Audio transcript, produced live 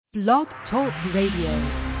Blog Talk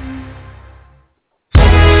Radio.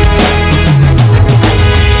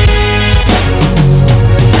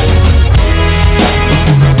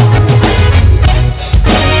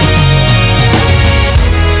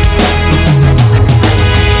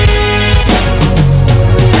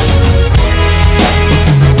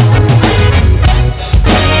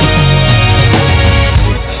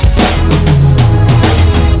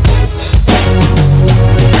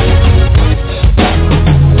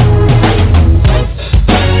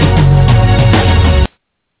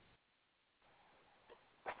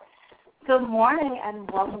 Good morning and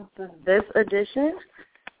welcome to this edition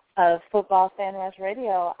of Football Fan Rush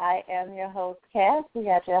Radio. I am your host, Cass. We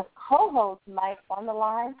got your co-host, Mike, on the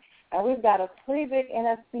line, and we've got a pretty big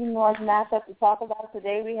NFC North matchup to talk about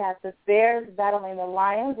today. We have the Bears battling the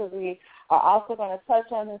Lions, and we are also going to touch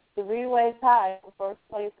on this three-way tie for first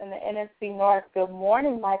place in the NFC North. Good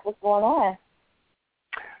morning, Mike. What's going on?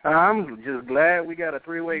 I'm just glad we got a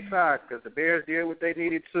three-way tie because the Bears did what they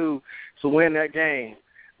needed to win that game,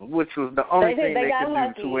 which was the only thing they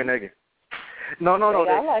could do to win that game. No.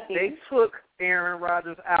 They took Aaron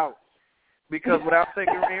Rodgers out because without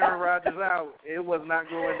taking Aaron Rodgers out, it was not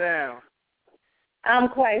going down. I'm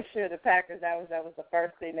quite sure the Packers, that was the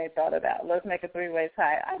first thing they thought about. Let's make a three-way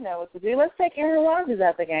tie. I know what to do. Let's take Aaron Rodgers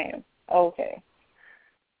out the game. Okay.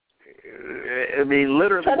 I mean,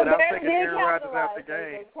 literally, without taking Aaron Rodgers out the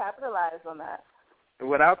game. They capitalized on that.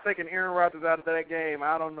 Without taking Aaron Rodgers out of that game,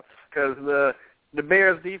 I don't know, because the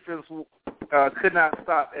Bears' defense could not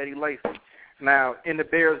stop Eddie Lacy. Now, in the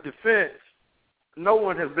Bears' defense, no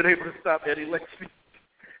one has been able to stop Eddie Lacy.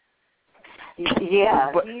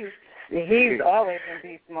 Yeah, he's always in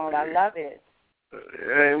beast mode. I love it.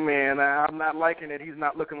 Hey, man, I'm not liking it. He's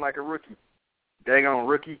not looking like a rookie. Dang on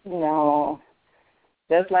rookie. No.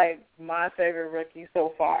 That's like my favorite rookie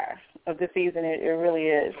so far of the season. It really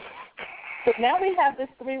is. So now we have this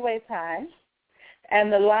three-way tie.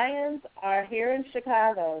 And the Lions are here in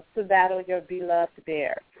Chicago to battle your beloved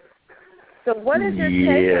Bears. So what is your take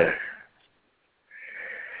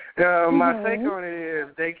on it? My take on it is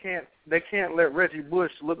they can't let Reggie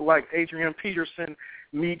Bush look like Adrian Peterson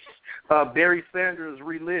meets Barry Sanders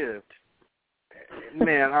relived.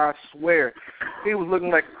 Man, I swear. He was looking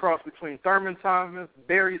like a cross between Thurman Thomas,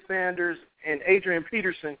 Barry Sanders, and Adrian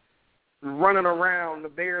Peterson running around. The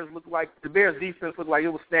Bears defense looked like it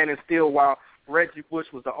was standing still while Reggie Bush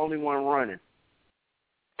was the only one running.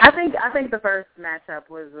 I think the first matchup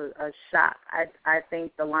was a shock. I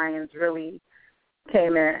think the Lions really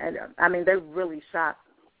came in, and I mean, they really shocked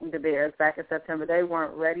the Bears back in September. They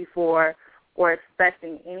weren't ready for or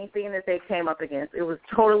expecting anything that they came up against. It was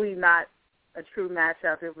totally not a true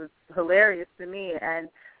matchup. It was hilarious to me, and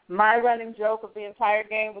my running joke of the entire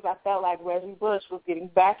game was I felt like Reggie Bush was getting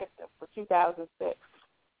back at them for 2006.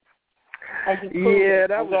 Yeah,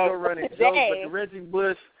 that was a running joke, but Reggie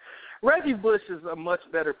Bush is a much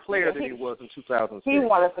better player than he was in 2006. He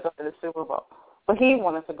wanted to go to the Super Bowl.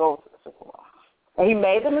 And he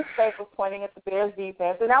made the mistake of pointing at the Bears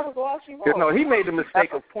defense, and that was all she wrote. No, he made the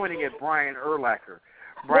mistake of pointing at Brian Urlacher.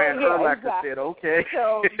 Brian Urlacher said, okay.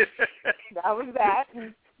 So that was that.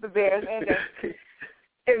 The Bears ended.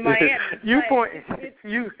 In Miami. You point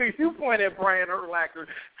at Brian Urlacher.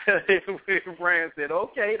 Brian said,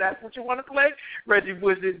 okay, that's what you want to play. Reggie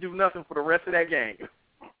Bush didn't do nothing for the rest of that game.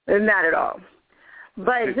 Not at all.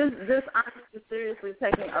 But just honestly, seriously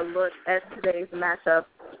taking a look at today's matchup,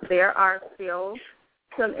 there are still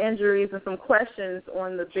some injuries and some questions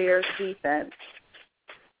on the Bears' defense.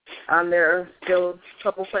 There are still a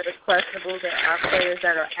couple players questionable. There are players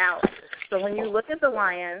that are out. So when you look at the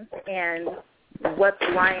Lions and what the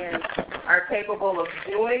Lions are capable of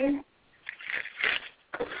doing,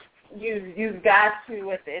 you've got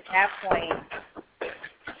to, at that point,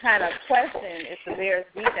 kind of question if the Bears'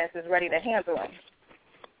 defense is ready to handle them.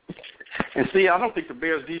 And see, I don't think the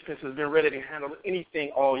Bears' defense has been ready to handle anything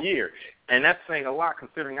all year. And that's saying a lot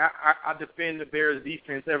considering I defend the Bears'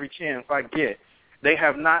 defense every chance I get. They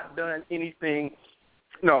have not done anything.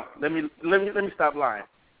 No, let me stop lying.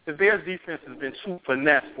 The Bears' defense has been too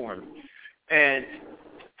finesse for me. And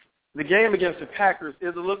the game against the Packers,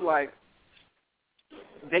 it looked like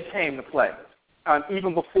they came to play.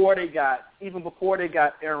 Even before they got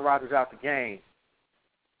Aaron Rodgers out the game,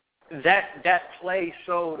 that play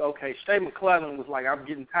showed, okay, Shea McClellan was like, I'm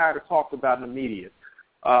getting tired of talking about in the media.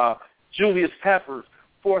 Julius Peppers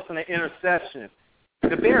forcing an interception.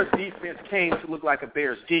 The Bears' defense came to look like a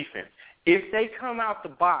Bears' defense. If they come out the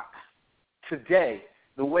box today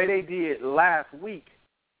the way they did last week,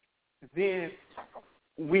 then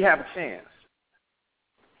we have a chance.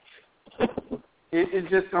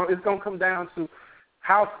 It's going to come down to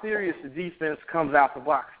how serious the defense comes out the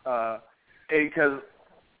box. Because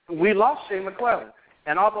we lost Shea McClellan,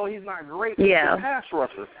 and although he's not great as a pass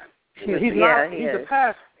rusher, the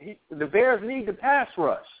Bears need the pass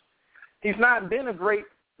rush. He's not been a great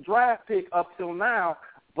draft pick up till now,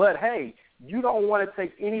 but hey, you don't want to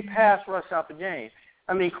take any pass rush out the game.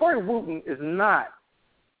 I mean, Corey Wooten is not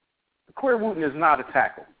a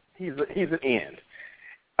tackle. He's an end.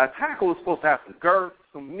 A tackle is supposed to have some girth,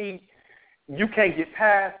 some meat. You can't get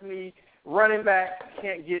past me. Running back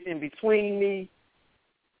can't get in between me.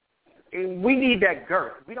 And we need that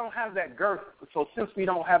girth. We don't have that girth. So since we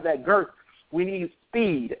don't have that girth, we need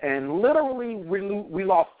speed. And literally, we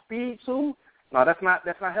lost speed too. No, that's not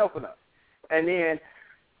helping us. And then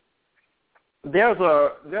there's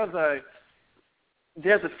a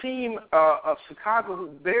team of Chicago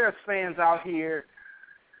Bears fans out here.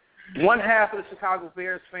 One half of the Chicago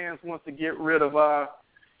Bears fans wants to get rid of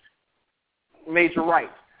Major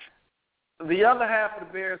Wright. The other half of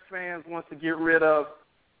the Bears fans wants to get rid of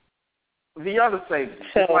the other safeties.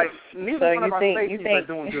 Neither one of our safeties are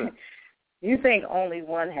doing good. You think only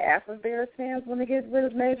one half of Bears fans want to get rid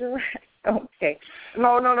of Major Wright? Okay.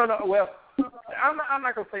 No. Well, I'm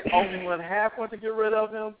not going to say only one half want to get rid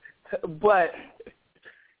of him, but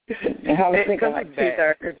I was thinking like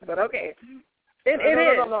 2/3, but okay. It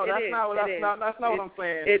is. No. That's not what I'm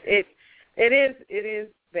saying. It is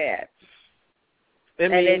bad. I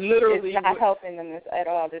mean, it's not helping them at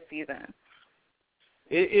all this season.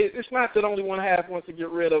 It's not that only one half wants to get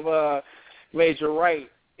rid of Major Wright.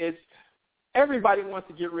 It's everybody wants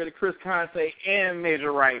to get rid of Chris Conte and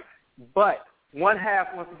Major Wright, but one half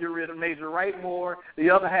wants to get rid of Major Wright more. The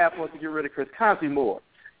other half wants to get rid of Chris Conte more.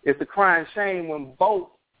 It's a crying shame when both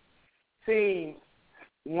teams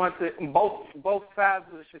both sides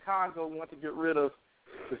of Chicago want to get rid of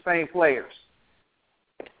the same players.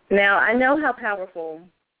 Now, I know how powerful,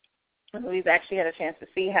 we've actually had a chance to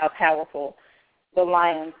see how powerful the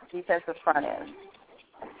Lions' defensive front is.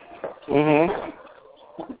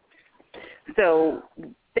 Mm-hmm. So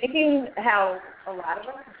thinking how a lot of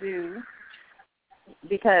us do,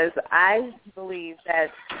 because I believe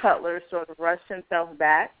that Cutler sort of rushed himself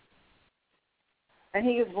back, and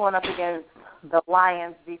he was going up against the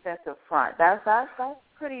Lions' defensive front. That's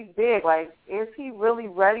pretty big. Like, is he really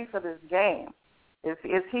ready for this game? Is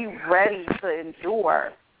he ready to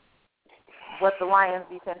endure what the Lions'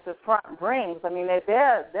 defensive front brings? I mean,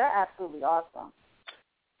 they're absolutely awesome.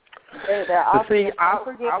 They're awesome. See, I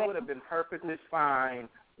would have been perfectly fine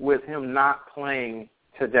with him not playing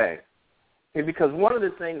today. Because one of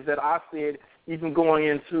the things that I said, even going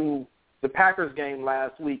into the Packers game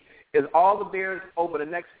last week, is all the Bears over the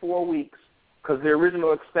next 4 weeks, because the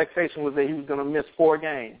original expectation was that he was going to miss 4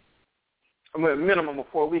 games, a minimum of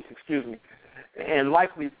 4 weeks, and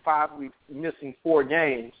likely 5 weeks, missing 4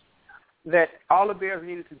 games, that all the Bears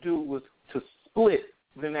needed to do was to split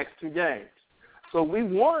the next 2 games. So we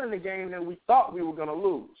won the game that we thought we were going to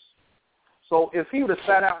lose. So if he would have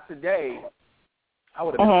sat out today, I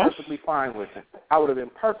would have been perfectly fine with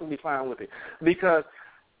it. Because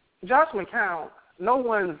Josh McCown, no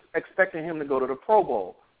one's expecting him to go to the Pro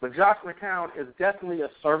Bowl, but Josh McCown is definitely a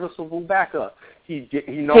serviceable backup. He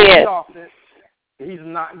knows the offense. He's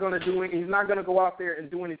not going to go out there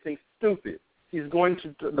and do anything stupid. He's going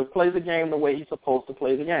to play the game the way he's supposed to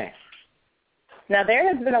play the game. Now,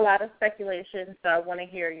 there has been a lot of speculation, so I want to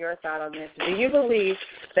hear your thought on this. Do you believe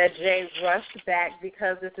that Jay rushed back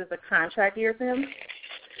because this is a contract year for him?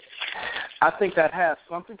 I think that has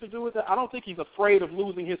something to do with it. I don't think he's afraid of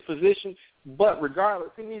losing his position, but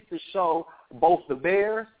regardless, he needs to show both the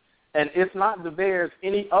Bears, and if not the Bears,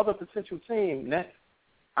 any other potential team that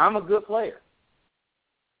I'm a good player.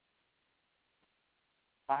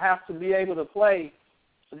 I have to be able to play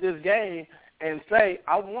this game and say,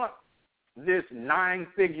 I want this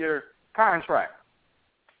 9-figure contract.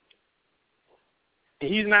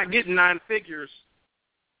 He's not getting 9 figures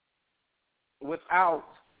without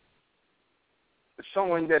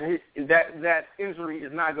showing that that injury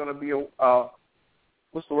is not going to be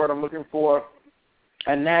what's the word I'm looking for?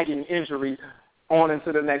 A nagging injury on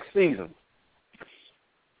into the next season.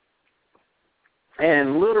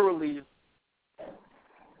 And literally,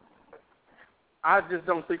 I just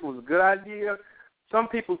don't think it was a good idea. Some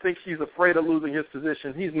people think he's afraid of losing his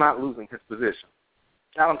position. He's not losing his position.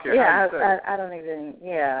 I don't care how you say it. I don't even,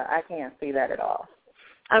 I can't see that at all.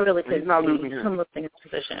 I really couldn't see him losing his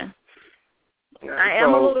position. Yeah, I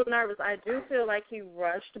am a little nervous. I do feel like he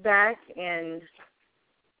rushed back, and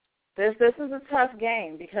this is a tough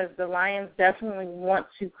game because the Lions definitely want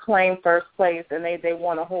to claim first place, and they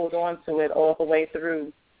want to hold on to it all the way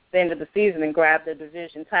through the end of the season and grab the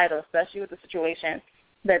division title, especially with the situation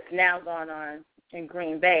that's now gone on in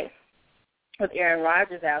Green Bay. With Aaron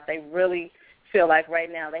Rodgers out, they really feel like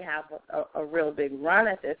right now they have a real big run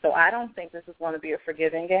at this. So I don't think this is going to be a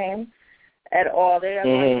forgiving game at all. They are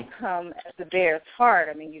going to come at the Bears hard.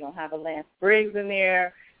 I mean, you don't have a Lance Briggs in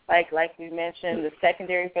there. Like we mentioned, the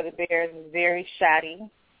secondary for the Bears is very shoddy.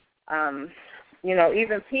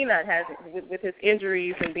 Even Peanut hasn't, with his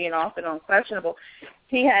injuries and being off and on questionable,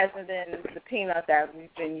 he hasn't been the Peanut that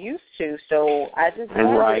we've been used to. So I just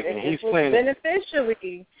wonder if it was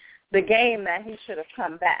beneficially the game that he should have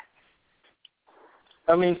come back.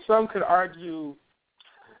 I mean, some could argue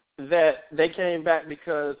that they came back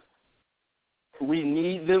because we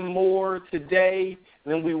need them more today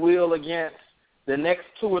than we will against the next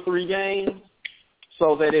 2 or 3 games,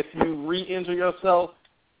 so that if you re-injure yourself,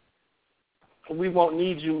 we won't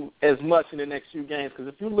need you as much in the next few games.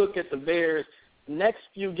 Because if you look at the Bears' next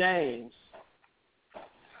few games,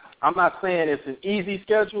 I'm not saying it's an easy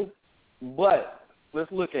schedule, but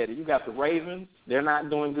let's look at it. You got the Ravens. They're not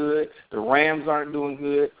doing good. The Rams aren't doing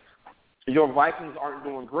good. Your Vikings aren't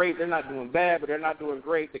doing great. They're not doing bad, but they're not doing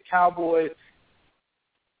great. The Cowboys,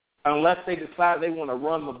 unless they decide they want to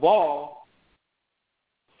run the ball,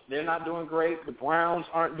 they're not doing great. The Browns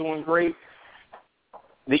aren't doing great.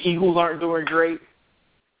 The Eagles aren't doing great.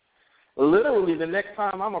 Literally, the next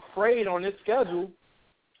time I'm afraid on this schedule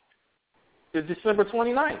is December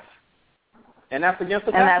 29th. And that's against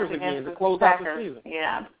the Packers again to close out the season.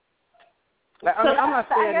 Yeah. I'm not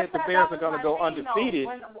saying that the Bears are going to go undefeated.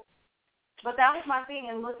 But that was my thing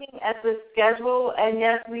in looking at the schedule. And,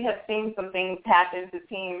 yes, we have seen some things happen to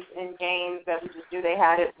teams in games that we just knew they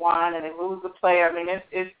had it won and they lose a player. I mean,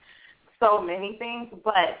 it's so many things.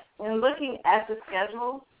 But in looking at the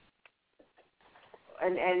schedule,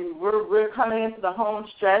 and we're coming into the home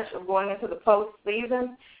stretch of going into the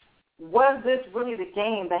postseason, was this really the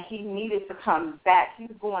game that he needed to come back? He's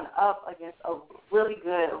going up against a really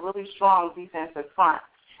good, a really strong defensive front.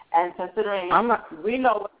 And considering we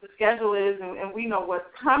know what the schedule is and we know what's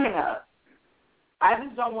coming up, I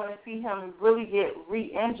just don't want to see him really get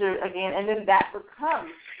re-injured again, and then that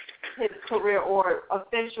becomes his career or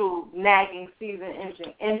official nagging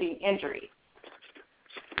season-ending injury.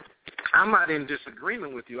 I'm not in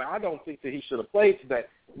disagreement with you. I don't think that he should have played today.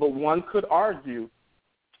 But one could argue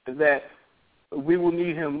that we will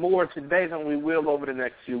need him more today than we will over the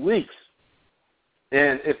next few weeks.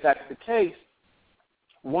 And if that's the case,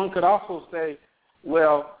 one could also say,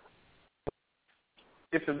 well,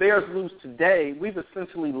 if the Bears lose today, we've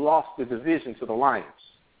essentially lost the division to the Lions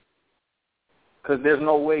because there's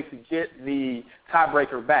no way to get the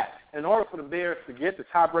tiebreaker back. In order for the Bears to get the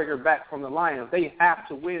tiebreaker back from the Lions, they have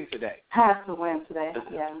to win today. Have to win today,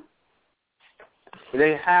 yeah.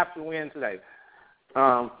 They have to win today.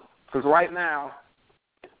 Because right now,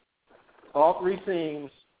 all 3 teams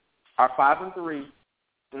are 5-3,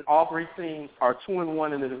 and all 3 teams are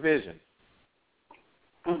 2-1 in the division.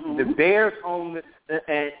 Mm-hmm. The Bears own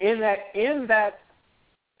and in that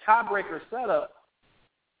tiebreaker setup,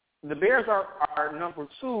 the Bears are number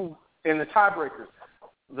 2 in the tiebreakers.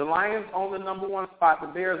 The Lions own the number 1 spot. The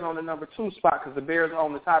Bears own the number 2 spot because the Bears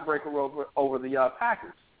own the tiebreaker over the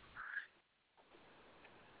Packers.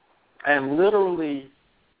 And literally,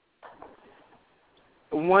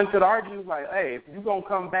 one could argue like, hey, if you're going to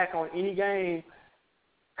come back on any game,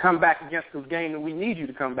 come back against this game that we need you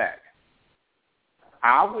to come back.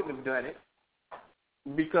 I wouldn't have done it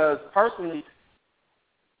because personally,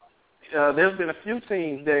 there's been a few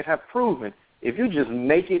teams that have proven if you just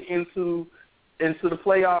make it into the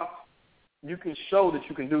playoffs, you can show that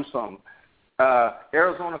you can do something.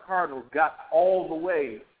 Arizona Cardinals got all the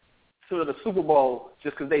way to the Super Bowl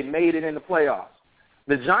just because they made it in the playoffs.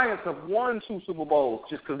 The Giants have won 2 Super Bowls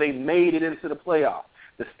just because they made it into the playoffs.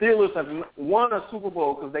 The Steelers have won a Super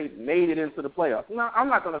Bowl because they made it into the playoffs. Now, I'm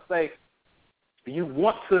not going to say you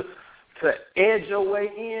want to edge your way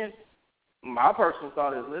in. My personal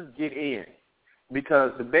thought is let's get in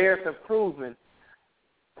because the Bears have proven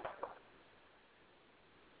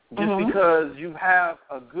just because you have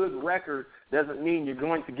a good record doesn't mean you're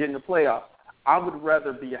going to get in the playoffs. I would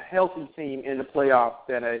rather be a healthy team in the playoffs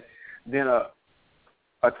than a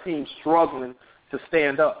team struggling to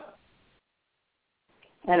stand up.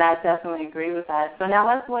 And I definitely agree with that. So now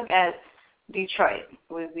let's look at Detroit.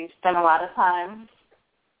 We've spent a lot of time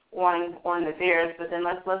on the Bears, but then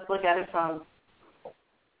let's look at it from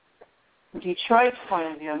Detroit's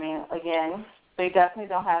point of view. I mean, again, they definitely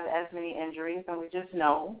don't have as many injuries, and we just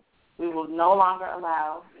know we will no longer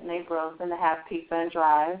allow Nate Rosen to have pizza and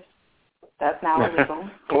drive. That's now illegal.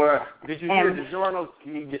 Or did you hear DiGiorno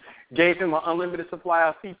gave him an unlimited supply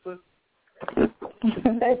of pizza?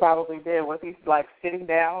 They probably did. Was he like sitting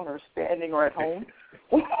down or standing or at home?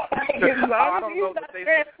 I don't know,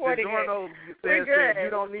 but DiGiorno says that you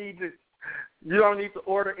don't need to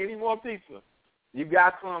order any more pizza. You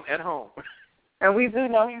got some at home. And we do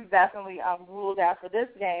know he's definitely ruled out for this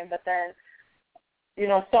game. But then, you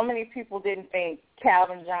know, so many people didn't think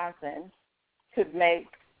Calvin Johnson could make,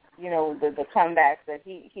 you know, the comebacks that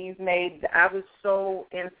he's made. I was so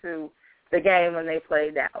into the game when they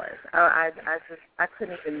played Dallas. I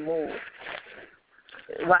couldn't even move.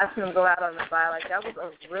 Watching them go out on the bye, like that was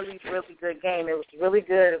a really, really good game. It was really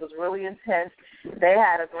good. It was really intense. They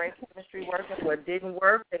had a great chemistry working. What didn't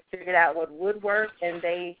work, they figured out what would work, and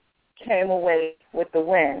they came away with the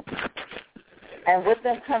win. And with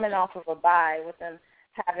them coming off of a bye, with them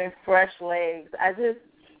having fresh legs,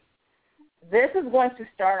 this is going to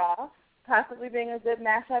start off possibly being a good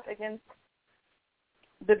matchup against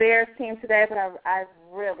the Bears team today, but I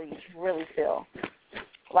really, really feel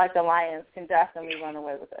like the Lions can definitely run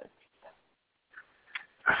away with this.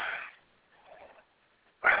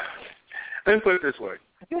 Let me put it this way.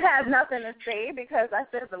 You have nothing to say because I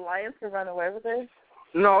said the Lions can run away with this?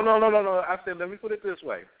 No. I said, let me put it this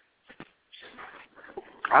way.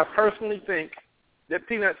 I personally think that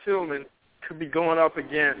Peanut Tillman could be going up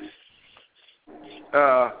against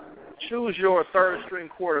choose your third-string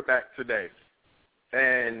quarterback today.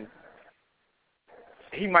 And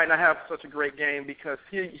he might not have such a great game because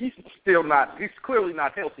he's clearly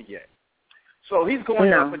not healthy yet. So he's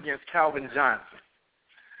going up against Calvin Johnson.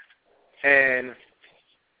 And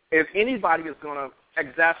if anybody is going to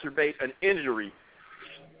exacerbate an injury,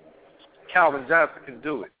 Calvin Johnson can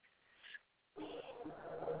do it.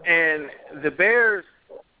 And the Bears'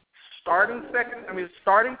 starting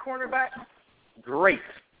cornerback, great.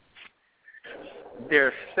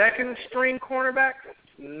 Their second-string cornerback,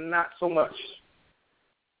 not so much.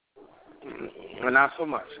 Not so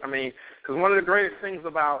much. I mean, because one of the greatest things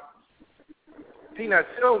about Peanut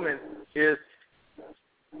Tillman is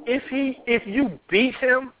if you beat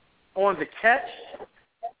him on the catch,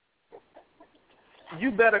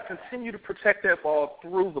 you better continue to protect that ball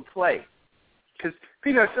through the play. Because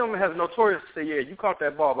Peanut Tillman has notorious to say, yeah, you caught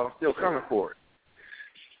that ball, but I'm still coming for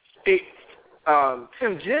it.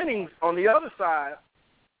 Tim Jennings, on the other side,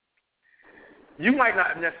 you might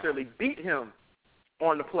not necessarily beat him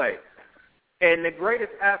on the play. And the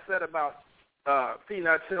greatest asset about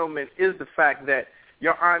Peanut Tillman is the fact that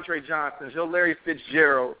your Andre Johnsons, your Larry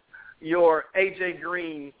Fitzgerald, your A.J.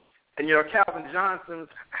 Green, and your Calvin Johnsons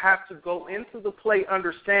have to go into the play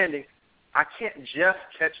understanding I can't just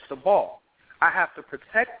catch the ball. I have to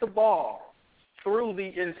protect the ball through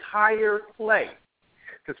the entire play.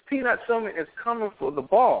 Because Peanut Tillman is coming for the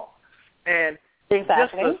ball. And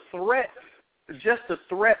exactly. just the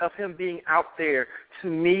threat of him being out there, to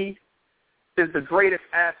me, is the greatest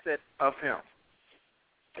asset of him.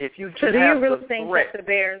 If you just do have you really the think threat, that the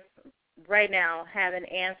Bears right now have an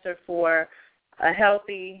answer for a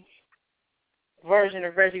healthy version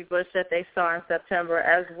of Reggie Bush that they saw in September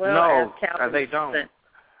as well as Calvin? No, they don't.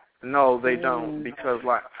 No, they don't, because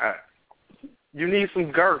you need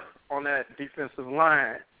some girth on that defensive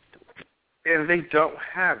line, and they don't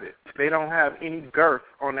have it. They don't have any girth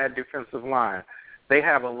on that defensive line. They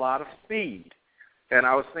have a lot of speed. And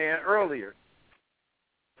I was saying earlier,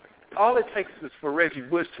 all it takes is for Reggie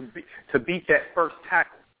Bush to beat that first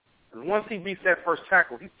tackle. And once he beats that first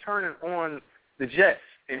tackle, he's turning on the Jets,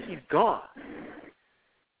 and he's gone.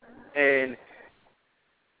 And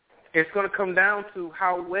it's going to come down to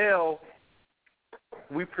how well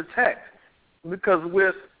we protect. Because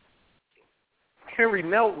with Henry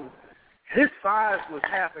Melton, his size was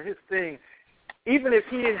half of his thing. Even if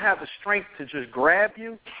he didn't have the strength to just grab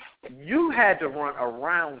you, you had to run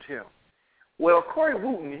around him. Well, Corey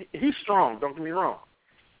Wooten, he's strong, don't get me wrong.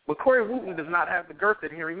 But Corey Wooten does not have the girth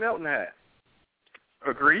that Henry Melton had.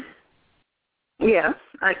 Agree? Yeah,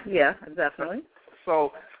 definitely.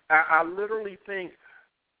 So I literally think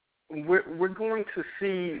we're going to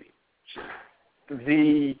see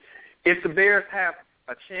if the Bears have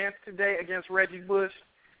a chance today against Reggie Bush,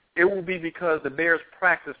 it will be because the Bears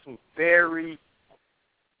practice some very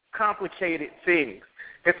complicated things.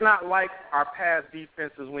 It's not like our past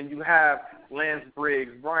defenses when you have Lance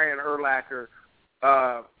Briggs, Brian Urlacher,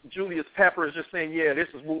 Julius Peppers just saying, yeah, this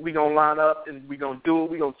is what we're going to line up and we're going to do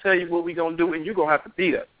it. We're going to tell you what we're going to do, and you're going to have to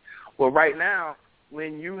beat us. Well, right now,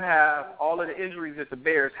 when you have all of the injuries that the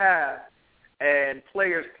Bears have and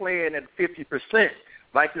players playing at 50%,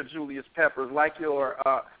 like your Julius Peppers, like your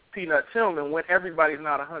Peanut Tillman, when everybody's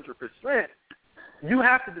not 100%, you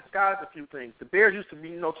have to disguise a few things. The Bears used to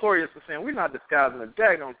be notorious for saying, we're not disguising a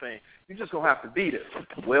daggone thing. You're just going to have to beat us.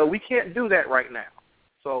 Well, we can't do that right now.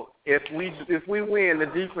 So if we win, the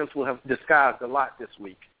defense will have disguised a lot this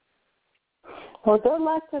week. Well, good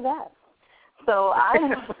luck to that. So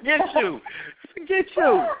Forget you.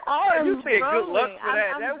 You said good luck for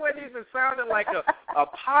that. That wasn't even sounding like a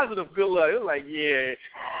positive good luck. It was like, yeah.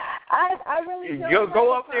 I really don't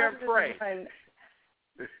go up there and pray.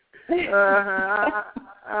 No,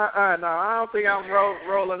 I don't think I'm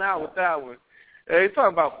rolling out with that one. They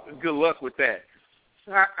talking about good luck with that.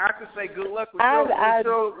 I could say good luck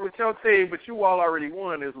with your team, but you all already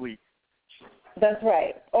won this week. That's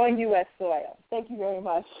right, on U.S. soil. Thank you very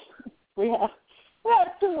much. We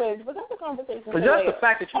have 2 wins, but that's a conversation. But just the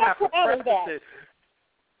fact that you have to practice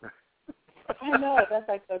it. I know, that's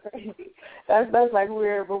like so crazy. That's like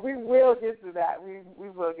weird, but we will get to that. We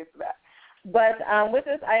will get to that. But with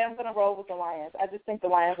this, I am going to roll with the Lions. I just think the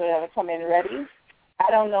Lions are going to come in ready.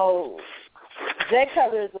 I don't know. Jay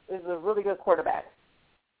Cutler is a really good quarterback.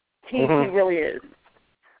 He really is.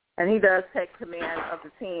 And he does take command of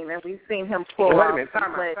the team, and we've seen him pull off. Wait a minute.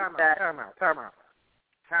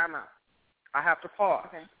 Time out. I have to pause.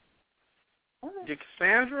 Okay.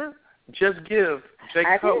 Cassandra, just give Jay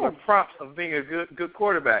Cutler props of being a good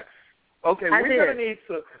quarterback. Okay, we're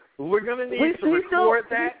gonna need to record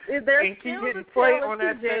that and keep hitting play on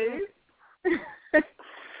that stage.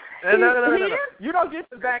 No. You don't get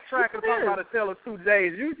to backtrack and talk about a tale of 2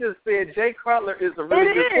 days. You just said Jay Cutler is a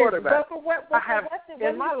really good quarterback.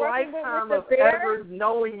 In my lifetime of ever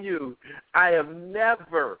knowing you, I have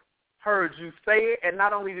never heard you say it, and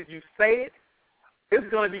not only did you say it, it's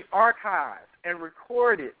going to be archived and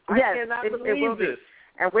recorded. Yes, I cannot believe this.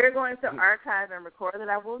 And we're going to archive and record it.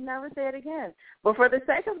 I will never say it again. But for the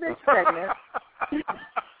sake of this segment,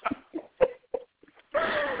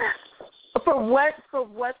 for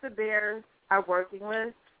what the Bears are working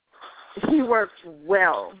with, he works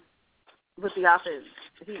well with the offense.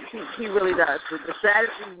 He really does. The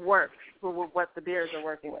strategy works for what the Bears are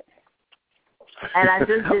working with. And I just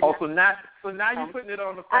didn't. So now you're putting it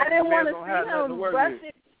on the fact I didn't want to see him rush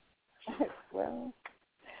it. Well,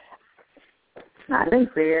 I didn't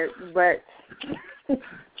say it, but.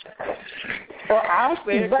 Well, I'll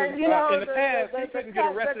say it because in the past, he couldn't get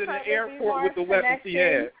arrested in the airport with the weapons he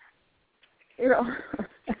had. You know,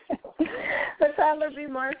 the Tyler B.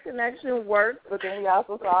 Marsh connection worked, but then we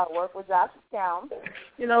also saw it work with Josh Scown.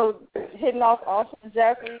 You know, hitting off Austin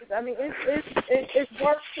Jeffries. I mean, it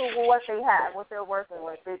works for what they have, what they're working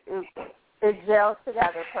with. It gels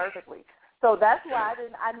together perfectly. So that's why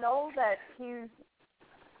I know that he's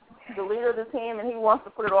the leader of the team and he wants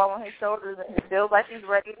to put it all on his shoulders and he feels like he's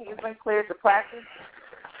ready. He's been cleared to practice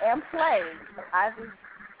and play.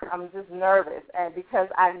 I'm just nervous, and because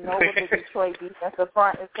I know what the Detroit defensive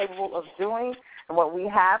front is capable of doing and what we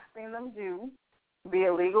have seen them do, be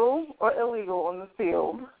it legal or illegal on the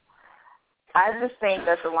field, I just think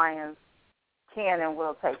that the Lions can and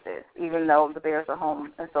will take this, even though the Bears are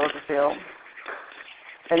home in Soldier Field.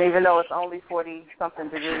 And even though it's only 40-something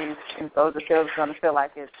degrees in Soldier Field, it's going to feel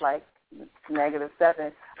like it's like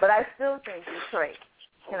 -7. But I still think Detroit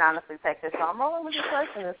can honestly take this. So I'm rolling with Detroit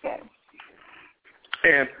in this game.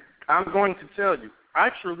 And I'm going to tell you, I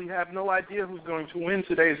truly have no idea who's going to win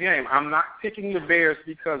today's game. I'm not picking the Bears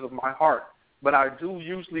because of my heart, but I do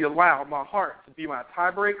usually allow my heart to be my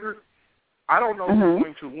tiebreaker. I don't know who's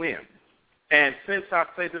going to win. And since I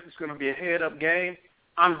say this is going to be a head-up game,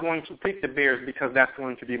 I'm going to pick the Bears because that's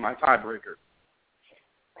going to be my tiebreaker.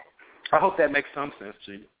 I hope that makes some sense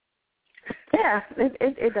to you. Yeah,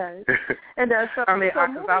 it does. It does. So, I mean, I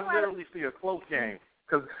literally see a close game.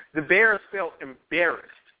 Because the Bears felt embarrassed.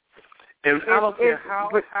 And I don't care how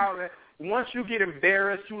that, once you get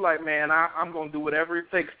embarrassed, you like, man, I'm going to do whatever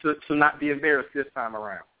it takes to not be embarrassed this time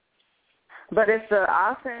around. But if the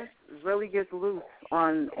offense really gets loose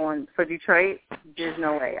on for Detroit, there's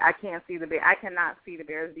no way. I cannot see the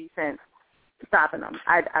Bears defense stopping them.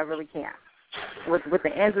 I really can't. With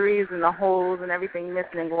the injuries and the holes and everything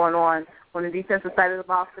missing and going on on the defensive side of the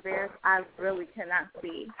ball for the Bears, I really cannot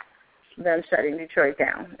see them shutting Detroit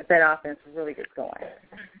down if that offense really gets going.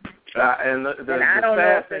 And I don't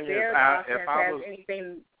know if the Bears offense has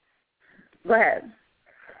anything. Go ahead.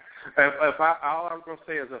 All I was going to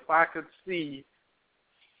say is if I could see,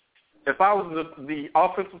 if I was the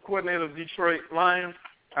offensive coordinator of Detroit Lions,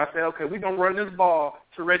 I'd say, okay, we're going to run this ball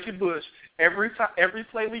to Reggie Bush every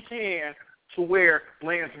play we can to where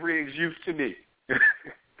Lance Riggs used to be.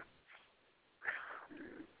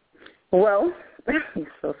 Well,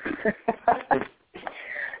 so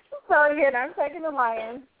again, I'm taking the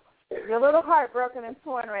Lions. you're a little heartbroken and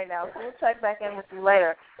torn right now, so we'll check back in with you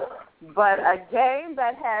later. But a game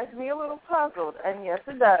that has me a little puzzled, and yes,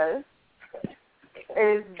 it does,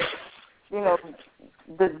 is,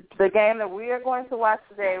 the game that we are going to watch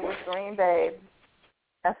today with Green Bay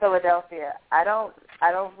and Philadelphia. I don't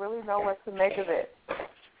really know what to make of it.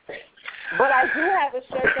 But I do have a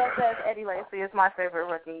shirt that says Eddie Lacy is my favorite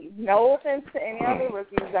rookie. No offense to any other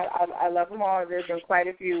rookies. I love them all. There's been quite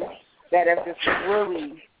a few that have just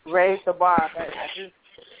really raised the bar. But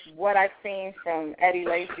what I've seen from Eddie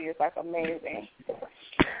Lacy is, like, amazing.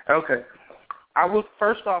 Okay. I will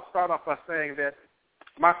first off start off by saying that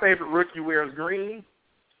my favorite rookie wears green,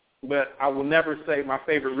 but I will never say my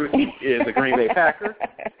favorite rookie is a Green Bay Packer.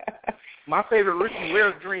 My favorite rookie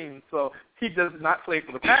wears green, so he does not play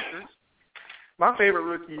for the Packers. My favorite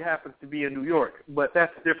rookie happens to be in New York, but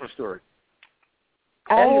that's a different story.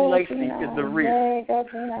 Eddie Lacy is the real.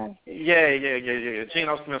 Yeah.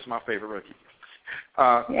 Geno Smith's my favorite rookie.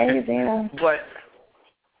 Geno.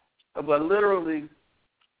 But literally,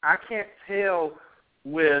 I can't tell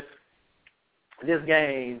with this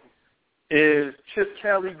game, is Chip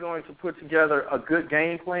Kelly going to put together a good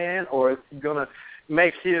game plan, or is he going to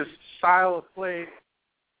make his style of play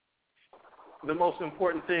the most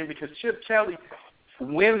important thing? Because Chip Kelly,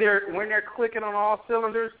 when they're clicking on all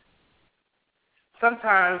cylinders,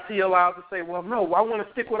 sometimes he allows to say, well, no, I want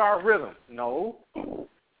to stick with our rhythm. No.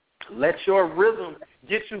 Let your rhythm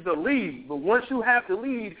get you the lead. But once you have the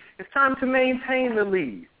lead, it's time to maintain the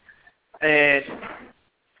lead. And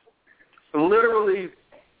literally,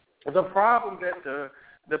 the problem that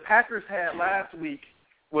the Packers had last week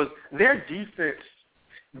was their defense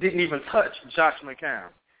didn't even touch Josh McCown.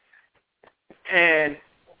 And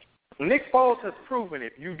Nick Foles has proven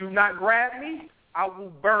it. You do not grab me, I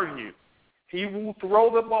will burn you. He will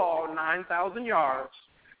throw the ball 9,000 yards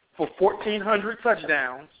for 1,400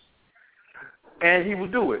 touchdowns, and he will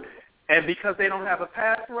do it. And because they don't have a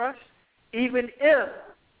pass rush, even if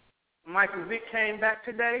Michael Vick came back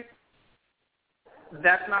today,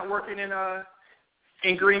 that's not working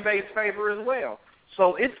in Green Bay's favor as well.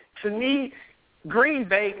 So it's, to me, Green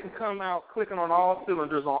Bay can come out clicking on all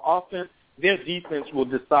cylinders on offense. Their defense will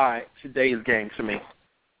decide today's game to me.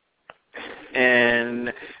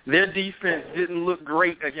 And their defense didn't look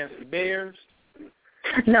great against the Bears.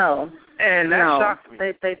 No. And that shocked me.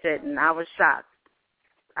 They didn't. I was shocked.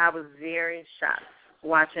 I was very shocked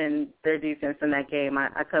watching their defense in that game.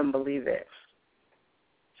 I couldn't believe it.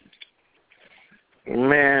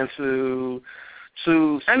 Man, to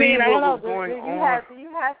see I mean, I don't know. What was going on. Do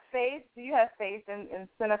you have faith? Do you have faith in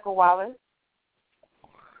Seneca Wallace?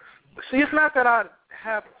 See, it's not that I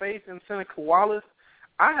have faith in Seneca Wallace.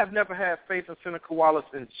 I have never had faith in Seneca Wallace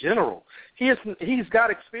in general. He's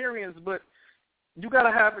got experience, but you got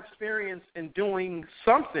to have experience in doing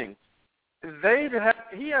something.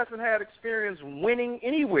 He hasn't had experience winning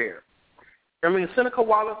anywhere. I mean, Seneca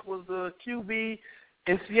Wallace was the QB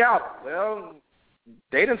in Seattle. Well,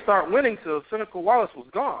 they didn't start winning till Seneca Wallace was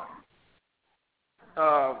gone.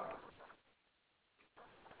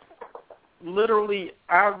 Literally,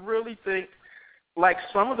 I really think, like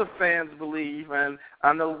some of the fans believe, and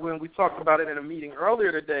I know when we talked about it in a meeting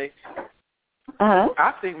earlier today,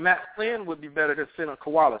 I think Matt Flynn would be better than Seneca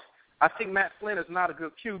Wallace. I think Matt Flynn is not a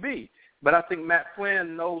good QB, but I think Matt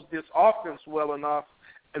Flynn knows this offense well enough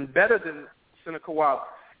and better than Seneca Wallace.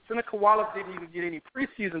 Seneca Wallace didn't even get any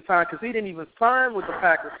preseason time because he didn't even sign with the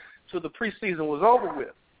Packers till the preseason was over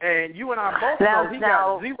with. And you and I both know he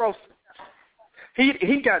got zero.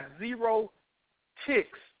 He got zero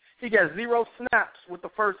kicks. He got zero snaps with the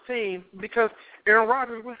first team because Aaron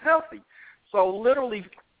Rodgers was healthy. So literally,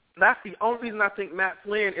 that's the only reason I think Matt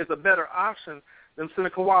Flynn is a better option than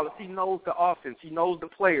Seneca Wallace. He knows the offense. He knows the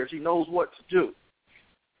players. He knows what to do.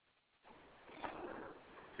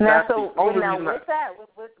 Now,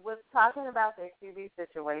 with talking about their QB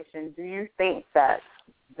situation, do you think that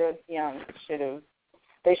Vince Young should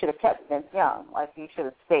have kept Vince Young, like he should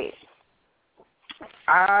have stayed?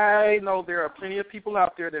 I know there are plenty of people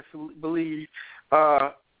out there that believe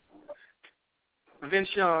Vince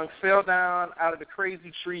Young fell down out of the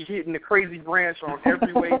crazy tree, hitting the crazy branch on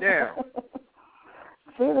every way down.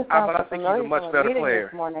 But I think he's a much better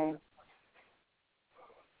player.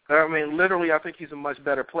 I mean, literally, I think he's a much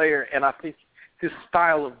better player, and I think his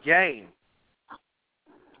style of game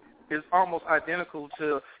is almost identical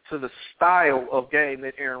to the style of game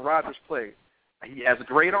that Aaron Rodgers played. He has a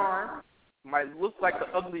great arm. Might look like the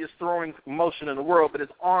ugliest throwing motion in the world, but his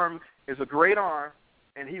arm is a great arm,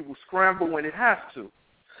 and he will scramble when it has to.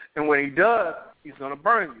 And when he does, he's going to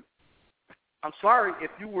burn you. I'm sorry if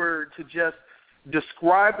you were to just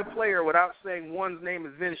describe the player without saying one's name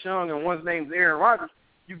is Vince Young and one's name is Aaron Rodgers,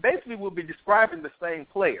 you basically will be describing the same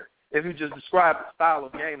player if you just describe the style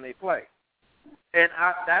of game they play. And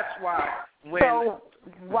that's why when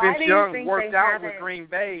Vince Young worked out with Green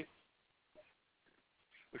Bay,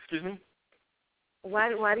 excuse me?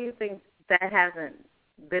 Why do you think that hasn't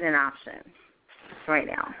been an option right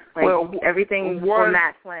now? Everything for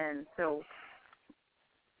Matt Flynn. So,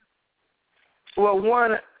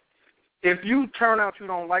 one, if you turn out you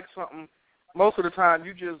don't like something, most of the time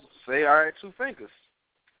you just say, all right, two fingers.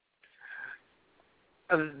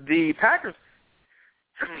 The Packers,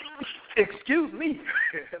 excuse me,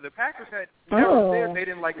 the Packers had never said they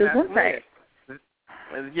didn't like Matt Flynn.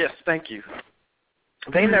 Yes, thank you.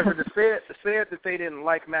 They never said that they didn't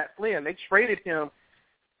like Matt Flynn. They traded him,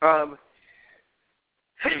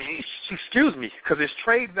 excuse me, because his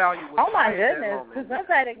trade value was oh, my goodness. Present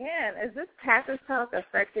that again. Is this Packers talk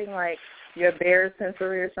affecting, your Bears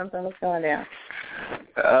sensory or something? What's going down?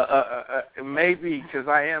 Maybe, because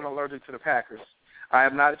I am allergic to the Packers. I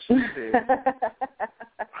am not a cheesehead.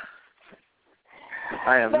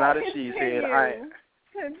 I am not a cheesehead.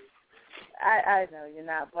 I know you're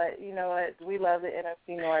not, but you know what? We love the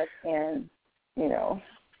NFC North, and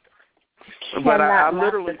but I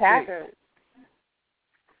literally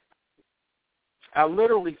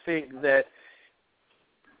think that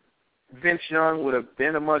Vince Young would have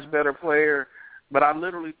been a much better player, but I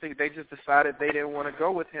literally think they just decided they didn't want to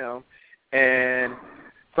go with him. And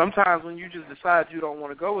sometimes when you just decide you don't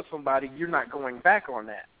want to go with somebody, you're not going back on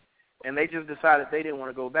that. And they just decided they didn't want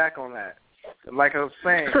to go back on that. Like I was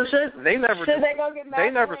saying, so should they go get Matt Flynn? They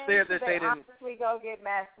never said that they didn't. Honestly, go get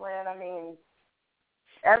Matt Flynn. I mean,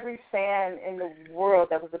 every fan in the world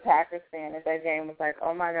that was a Packers fan at that game was like,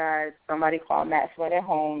 "Oh my God, somebody call Matt Flynn at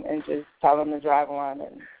home and just tell him to drive on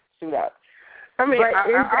and shoot up." I mean,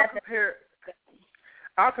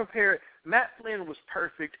 I'll compare it. Matt Flynn was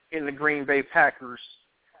perfect in the Green Bay Packers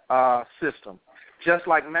system, just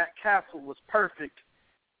like Matt Castle was perfect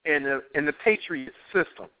in the Patriots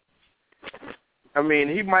system. I mean,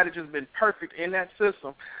 he might have just been perfect in that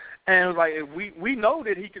system. And we know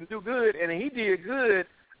that he can do good, and he did good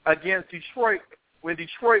against Detroit when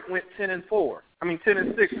Detroit went 10-4. I mean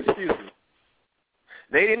 10-6, excuse me.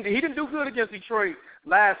 He didn't do good against Detroit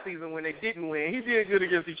last season when they didn't win. He did good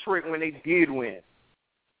against Detroit when they did win.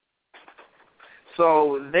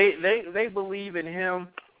 So they believe in him,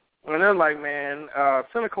 and they're like, man,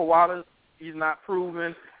 Seneca Wallace, he's not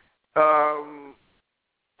proven.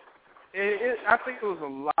 I think it was a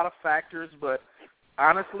lot of factors, but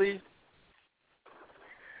honestly,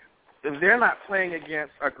 they're not playing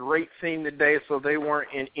against a great team today, so they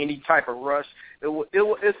weren't in any type of rush.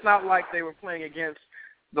 It's not like they were playing against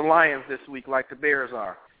the Lions this week like the Bears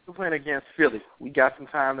are. We're playing against Philly. We got some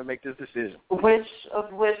time to make this decision. Which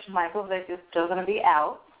Michael Vick is still going to be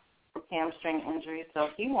out for hamstring injury, so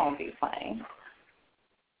he won't be playing.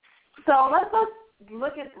 So let's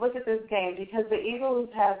look at this game, because the Eagles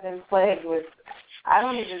have been plagued with, I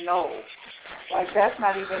don't even know. That's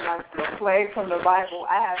not even the plague from the Bible.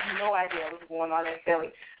 I have no idea what's going on in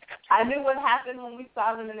Philly. I knew what happened when we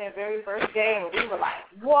saw them in their very first game, and we were like,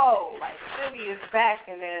 whoa, Philly is back,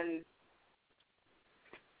 and then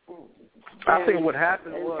I think what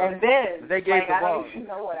happened was they gave the ball. I don't even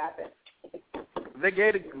know what happened. They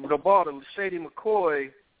gave the ball to Shady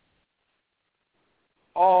McCoy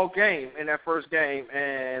all game in that first game,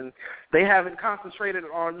 and they haven't concentrated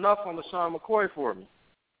enough on LaShawn McCoy for me.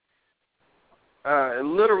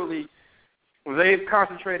 Literally, they've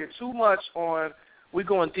concentrated too much on we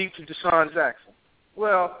going deep to Deshaun Jackson.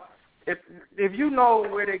 Well, if you know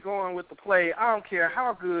where they're going with the play, I don't care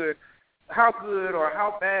how good or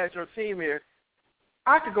how bad your team is,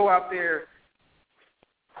 I could go out there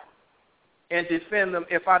and defend them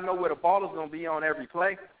if I know where the ball is going to be on every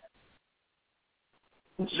play.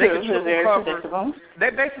 They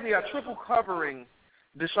basically are triple covering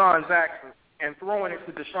Deshaun Jackson and throwing it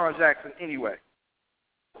to Deshaun Jackson anyway.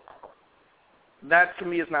 That, to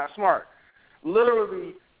me, is not smart.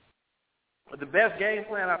 Literally, the best game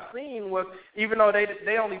plan I've seen was, even though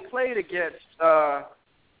they only played against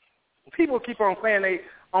people keep on saying they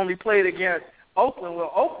only played against Oakland.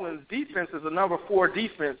 Well, Oakland's defense is a number 4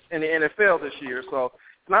 defense in the NFL this year, so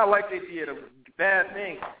it's not like they did a bad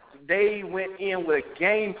thing. They went in with a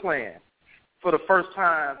game plan for the first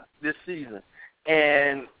time this season.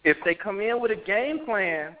 And if they come in with a game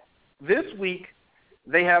plan this week,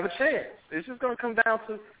 they have a chance. It's just going to come down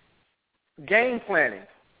to game planning.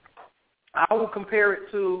 I will compare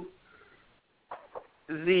it to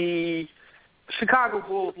the Chicago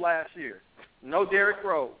Bulls last year. No Derrick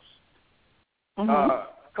Rose. Mm-hmm.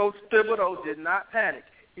 Coach Thibodeau did not panic.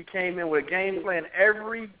 He came in with a game plan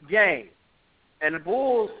every game. And the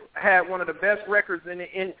Bulls had one of the best records in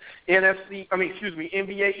the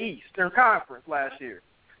NBA Eastern Conference last year.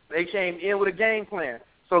 They came in with a game plan.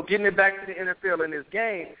 So getting it back to the NFL in this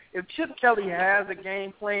game, if Chip Kelly has a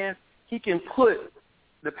game plan, he can put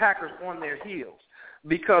the Packers on their heels.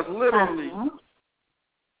 Because literally,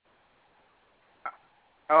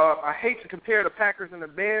 I hate to compare the Packers and the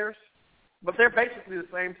Bears, but they're basically the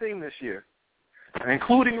same team this year,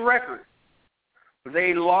 including record.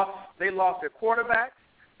 They lost their quarterback,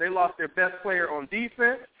 they lost their best player on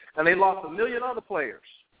defense, and they lost a million other players.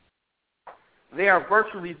 They are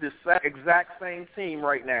virtually the exact same team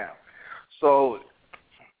right now. So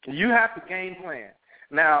you have to game plan.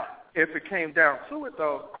 Now, if it came down to it,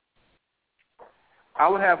 though, I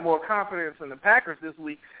would have more confidence in the Packers this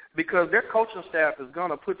week because their coaching staff is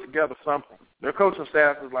going to put together something. Their coaching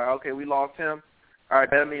staff is like, okay, we lost him. All right,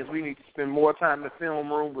 that means we need to spend more time in the film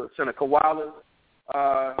room with Senator Koalas.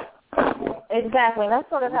 Exactly. That's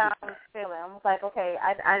sort of how I was feeling. I was like, okay,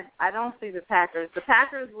 I don't see the Packers. The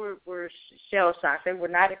Packers were shell-shocked. They were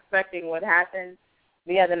not expecting what happened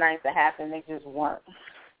the other night to happen. They just weren't.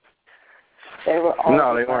 They were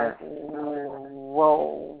all they weren't.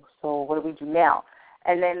 Whoa. So what do we do now?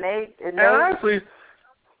 And then and honestly,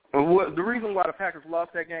 the reason why the Packers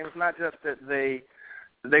lost that game is not just that they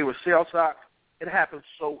were shell-shocked. It happened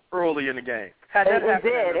so early in the game. It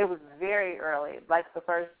did. It was very early, like the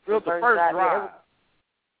first drive.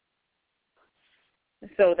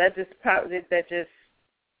 So that just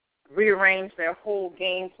rearranged their whole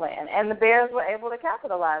game plan, and the Bears were able to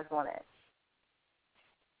capitalize on it.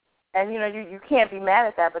 And you can't be mad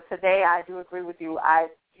at that. But today, I do agree with you.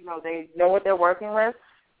 They know what they're working with.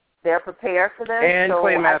 They're prepared for this. And so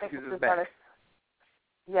Clay I think Matthews is back.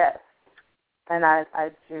 Yes. And I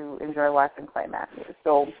do enjoy watching Clay Matthews.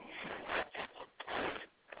 So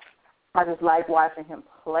I just like watching him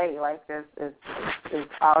play. Like this is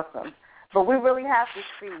awesome. But we really have to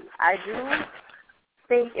see. I do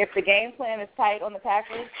think if the game plan is tight on the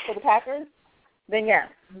Packers, then yes,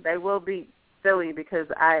 they will beat Philly because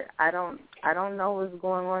I don't know what's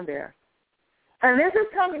going on there. And this is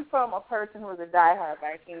coming from a person who is a diehard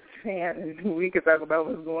Vikings fan, and we could talk about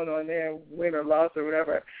what's going on there, win or loss or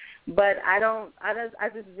whatever. But I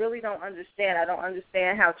just really don't understand. I don't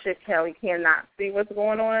understand how Chip Kelly cannot see what's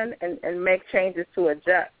going on and make changes to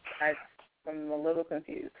adjust. I'm a little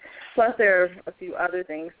confused. Plus, there are a few other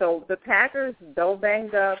things. So the Packers, though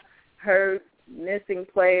banged up, hurt, missing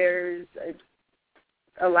players,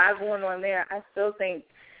 a lot going on there, I still think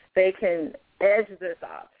they can edge this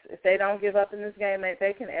off. If they don't give up in this game,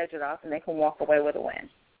 they can edge it off and they can walk away with a win.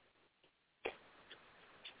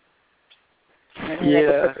 And they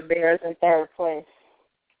can put the Bears in third place.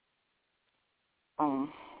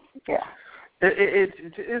 Yeah.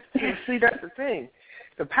 See, that's the thing.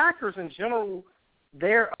 The Packers in general,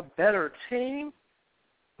 they're a better team,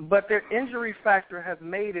 but their injury factor has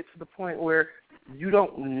made it to the point where you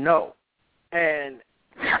don't know. And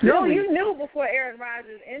no, you knew before Aaron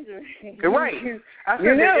Rodgers' injury. Right. I said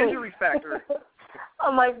the injury factor.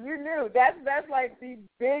 I'm like, you knew. That's like the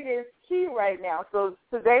biggest key right now. So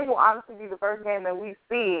today will honestly be the first game that we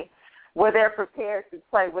see where they're prepared to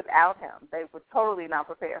play without him. They were totally not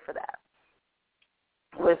prepared for that.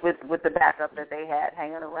 With the backup that they had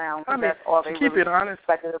hanging around. I mean, that's all they keep really it honest.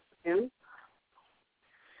 expected us to do.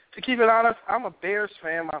 To keep it honest, I'm a Bears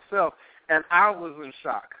fan myself, and I was in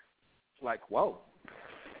shock. Like, whoa.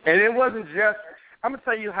 And it wasn't just, I'm going to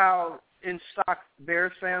tell you how in shock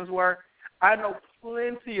Bears fans were. I know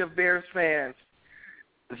plenty of Bears fans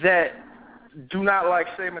that do not like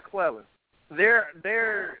Shea McClellin.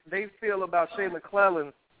 They feel about Shea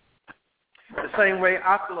McClellin the same way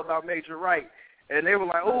I feel about Major Wright. And they were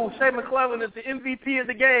like, oh, Shea McClellin is the MVP of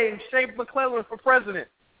the game. Shea McClellin for president.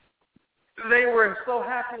 They were so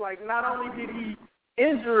happy, like not only did he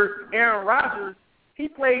injure Aaron Rodgers, he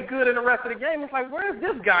played good in the rest of the game. It's like, where is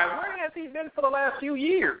this guy? Where has he been for the last few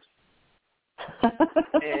years?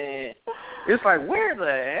 And it's like, where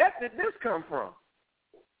the heck did this come from?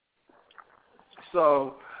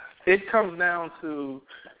 So it comes down to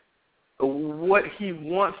what he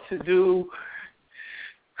wants to do.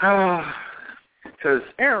 Because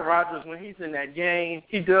Aaron Rodgers, when he's in that game,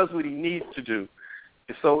 he does what he needs to do.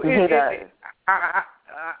 So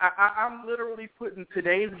I'm literally putting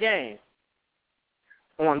today's game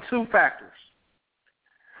on two factors: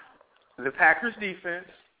 the Packers' defense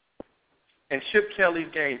and Chip Kelly's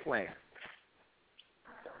game plan.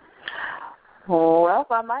 Well,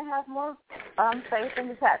 I might have more faith in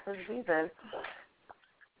the Packers' defense.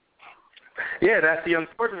 Yeah, that's the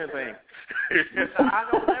unfortunate thing. I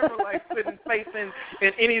don't ever like putting faith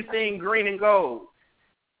in anything green and gold.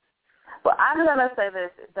 Well, I'm going to say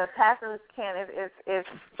this. The Packers can, if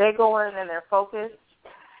they go in and they're focused,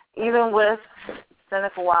 even with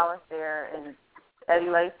Seneca Wallace there and Eddie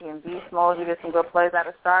Lacy and Beast Mode, you get some good plays at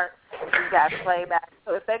the start. You got playback.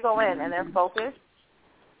 So if they go in and they're focused,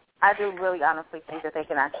 I do really honestly think that they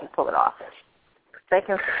can actually pull it off. They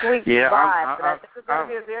can squeak by.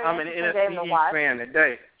 I'm an NFC East fan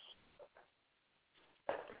today.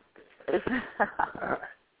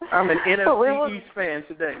 I'm an NFC East fan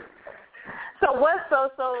today. So what?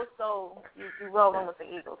 So you rolling with the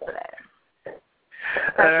Eagles today?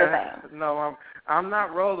 That's no, I'm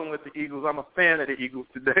not rolling with the Eagles. I'm a fan of the Eagles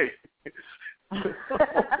today. So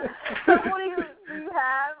what do you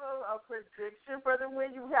have a prediction for the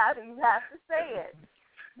win? You have to say it.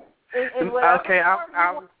 Okay,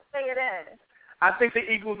 I'll say it in. I think the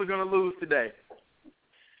Eagles are going to lose today.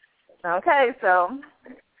 Okay, so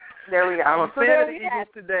there we go. I'm a fan of the Eagles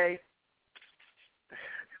today.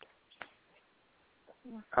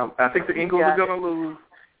 I think the Eagles are going to lose.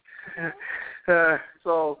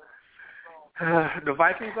 So the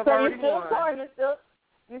Vikings have already won.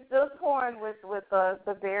 You're still torn with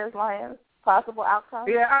the Bears-Lions possible outcome?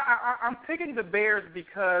 Yeah, I'm picking the Bears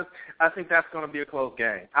because I think that's going to be a close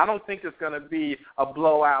game. I don't think it's going to be a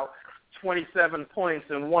blowout, 27 points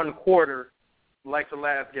in one quarter like the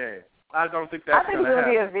last game. I don't think that's going to happen. I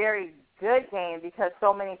think it's going to be a very good game because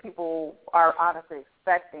so many people are honestly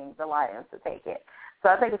expecting the Lions to take it. So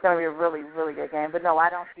I think it's going to be a really, really good game. But, no, I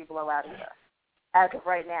don't see blowout either. As of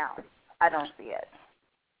right now, I don't see it.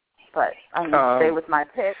 But I'm going to stay with my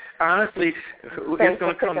pick. Honestly, it's going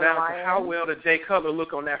to come down to how well does Jay Cutler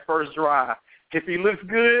look on that first drive. If he looks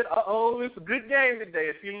good, it's a good game today.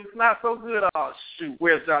 If he looks not so good, shoot,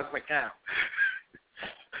 where's Josh McCown?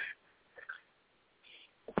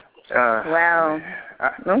 Wow.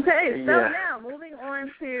 Okay, so now moving on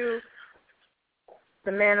to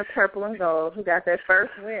the man of purple and gold who got their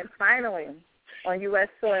first win finally on U.S.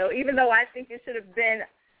 soil, even though I think it should have been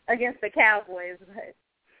against the Cowboys, but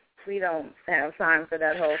we don't have time for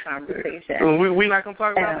that whole conversation. We're not going to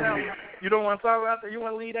talk about that one. You don't want to talk about that? You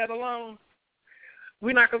want to leave that alone?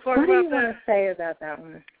 We're not going to talk about that. What do you want to say about that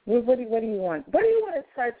one? What do you want? What do you want to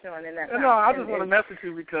touch on in that? No, I just want to message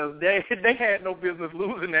you because they had no business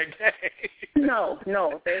losing that game. No,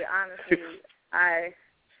 they honestly, I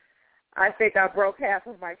think I broke half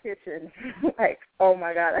of my kitchen. Like, oh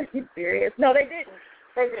my God, are you serious? No, they didn't.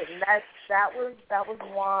 They didn't. That was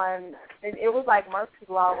one. It was like Murphy's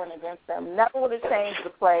Law went against them. Never would have changed the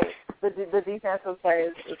play. The defensive play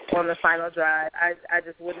is on the final drive. I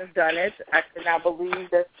just wouldn't have done it. I could not believe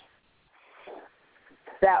that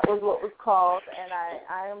was what was called. And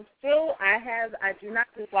I do not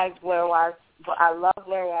dislike Blair Wise, but I love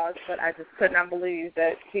Blair Wise, but I just could not believe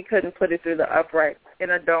that he couldn't put it through the upright in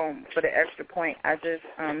a dome for the extra point. I just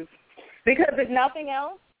because if nothing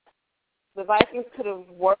else, the Vikings could have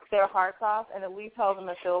worked their hearts off and at least held them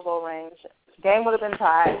in field goal range. The game would have been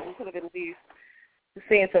tied. We could have at least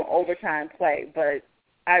seen some overtime play, but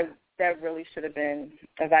that really should have been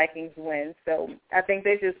a Vikings win. So I think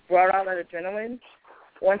they just brought all that adrenaline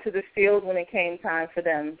onto the field when it came time for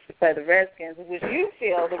them to play the Redskins, which you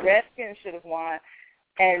feel the Redskins should have won.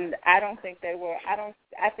 And I don't think they were.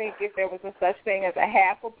 I think if there was a such thing as a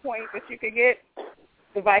half a point that you could get,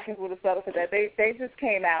 the Vikings would have settled for that. They just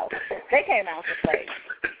came out. They came out to play.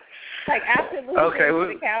 Like after losing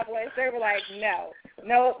to the Cowboys, they were like, no,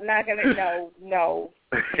 not gonna, no.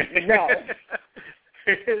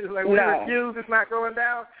 Like we refuse. It's not going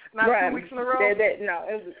down. Not right. 2 weeks in a row. No,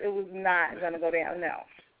 it was not gonna go down. No.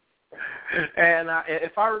 And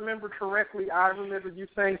if I remember correctly, I remember you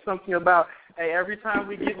saying something about, hey, every time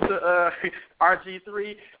we get to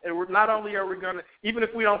RG3, and not only are we going to, even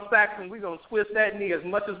if we don't sack him, we're going to twist that knee as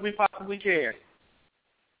much as we possibly can.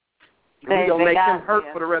 We're going to make him hurt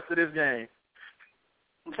for the rest of this game.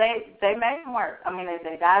 They made him work. I mean,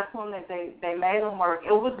 they got to him. They made him work.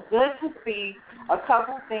 It was good to see a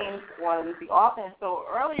couple things on the offense. So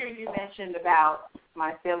earlier you mentioned about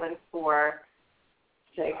my feelings for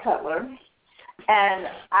Jay Cutler. And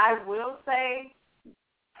I will say,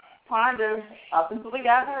 Ponder, up until he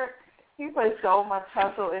got hurt, he put so much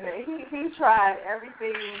hustle in it. He tried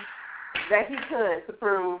everything that he could to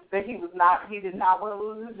prove that he did not want to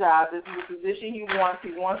lose his job. This is the position he wants.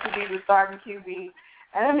 He wants to be the starting QB.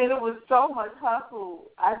 And I mean, it was so much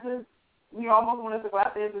hustle. You almost wanted to go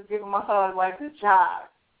out there and just give him a hug, like, good job.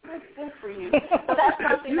 Good for you. But that's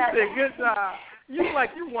something you said, good job. You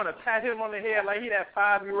want to pat him on the head like he that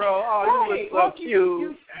 5-year-old. Oh, right. You look so cute.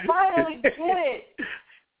 You finally did it.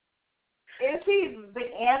 Is he the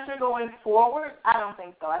answer going forward? I don't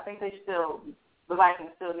think so. I think the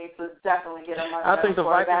Vikings still need to definitely get him. I think the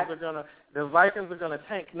Vikings are gonna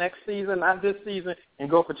tank next season, not this season, and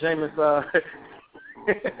go for Jameis,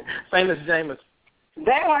 famous Jameis.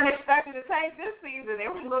 They weren't expecting to tank this season. They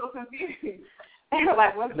were a little confused. They were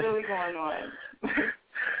like, "What's really going on?"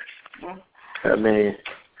 I mean,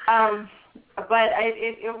 but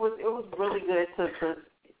it was really good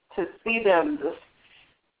to see them.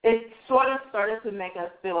 It sort of started to make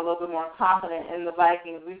us feel a little bit more confident in the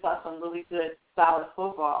Vikings. We saw some really good, solid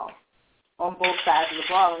football on both sides of the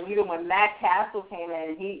ball. And even when Matt Castle came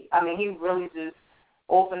in, he really just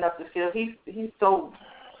opened up the field. He's so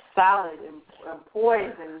solid and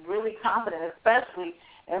poised and really confident, especially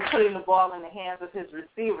in putting the ball in the hands of his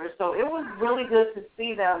receivers. So it was really good to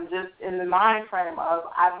see them just in the mind frame of,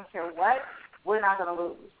 I don't care what, we're not going to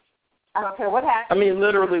lose. I don't care what happens. I mean,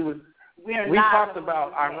 literally, we talked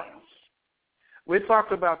about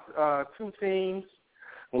two teams.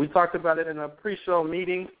 We talked about it in a pre-show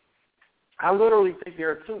meeting. I literally think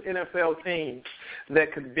there are two NFL teams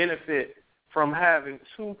that could benefit from having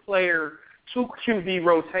two QB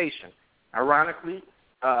rotation. Ironically,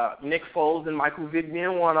 Nick Foles and Michael Vick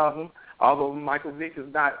being one of them, although Michael Vick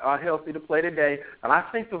is not healthy to play today. And I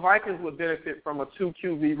think the Vikings would benefit from a two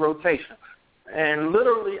QB rotation. And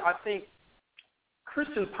literally, I think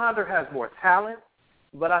Christian Ponder has more talent,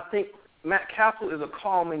 but I think Matt Castle is a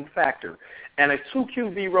calming factor. And a two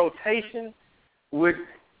QB rotation would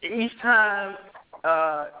each time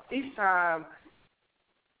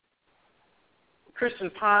Christian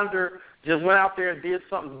Ponder just went out there and did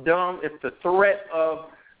something dumb, if the threat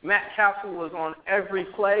of Matt Castle was on every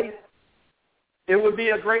play, it would be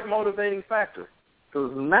a great motivating factor.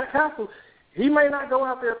 Because Matt Castle, he may not go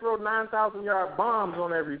out there and throw 9,000-yard bombs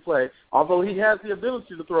on every play, although he has the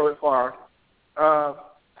ability to throw it far.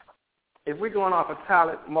 If we're going off of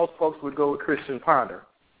talent, most folks would go with Christian Ponder.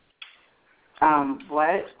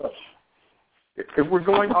 What? If we're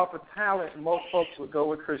going off of talent, most folks would go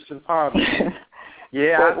with Christian Ponder.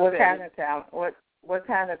 Yeah. What kind of talent? What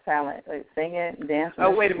kind of talent? Like singing, dancing?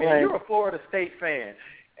 Oh, wait a minute. You're a Florida State fan.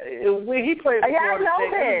 When he played for Florida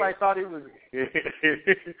State, everybody thought he was.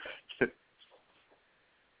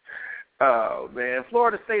 Oh, man.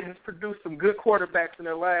 Florida State has produced some good quarterbacks in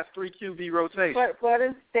their last three QB rotations. But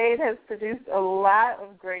Florida State has produced a lot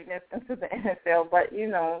of greatness into the NFL, but,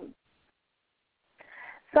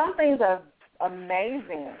 some things are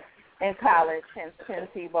amazing in college, hence Tim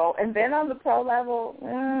Tebow. And then on the pro level,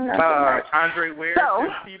 Andre Ware,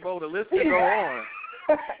 Tim Tebow, the list can go on.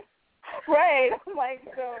 Right. I'm like,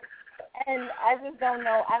 so, and I just don't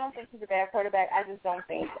know. I don't think he's a bad quarterback. I just don't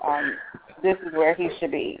think this is where he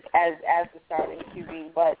should be as the starting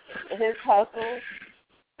QB. But his hustle,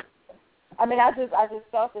 I just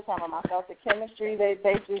felt this on him. I felt the chemistry. They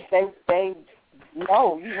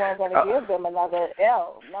no, you weren't going to give them another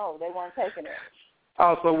L. No, they weren't taking it.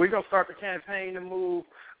 Oh, so we're going to start the campaign to move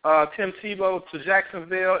Tim Tebow to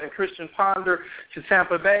Jacksonville and Christian Ponder to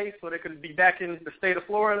Tampa Bay so they could be back in the state of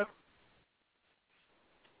Florida?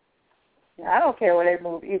 I don't care where they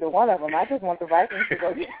move either one of them. I just want the Vikings to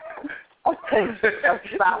go get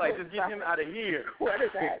just get him out of here. What is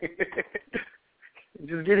that?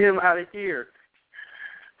 Just get him out of here.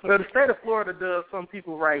 Well, the state of Florida does some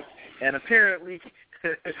people right, and apparently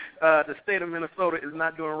the state of Minnesota is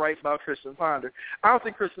not doing right about Christian Ponder. I don't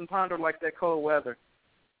think Christian Ponder likes that cold weather.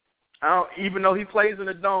 Even though he plays in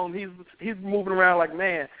the dome, he's moving around like,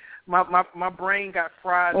 man, my brain got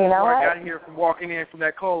fried before I got here from walking in from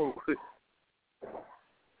that cold.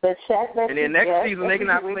 And then next season they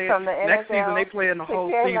cannot play. Next season they play in the whole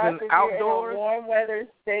season outdoors. In a warm weather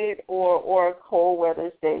state or a cold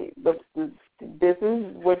weather state. But this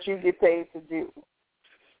is what you get paid to do.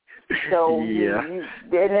 So and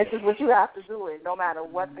this is what you have to do, no matter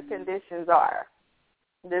what the conditions are.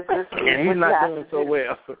 This is and he's not doing so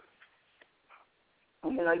well.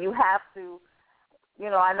 You have to.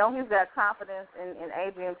 I know he's got confidence in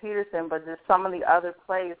Adrian Peterson, but there's some of the other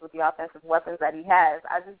plays with the offensive weapons that he has.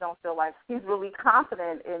 I just don't feel like he's really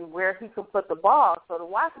confident in where he can put the ball. So to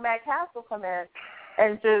watch Matt Castle come in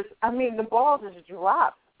and the ball just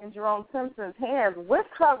dropped in Jerome Simpson's hands with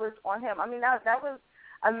coverage on him. That was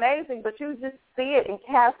amazing, but you just see it in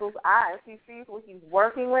Castle's eyes. He sees what he's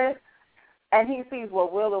working with, and he sees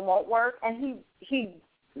what will and won't work, and he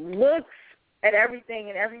looks at everything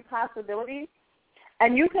and every possibility.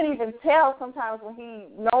 And you can even tell sometimes when he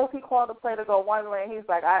knows he called a play to go one way, and he's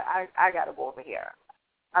like, I got to go over here.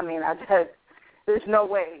 There's no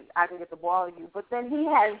way I can get the ball to you. But then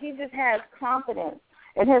he just has confidence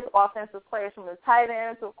in his offensive players, from the tight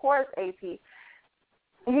end to, of course, AP.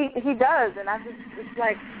 He does, and it's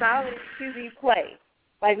like solid QB play.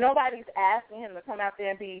 Like, nobody's asking him to come out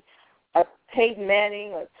there and be a Peyton Manning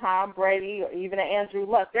or Tom Brady or even an Andrew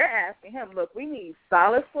Luck. They're asking him, look, we need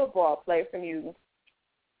solid football play from you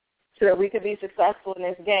so that we can be successful in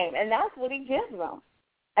this game. And that's what he gives them.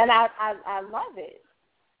 And I love it.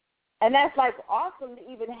 And that's, like, awesome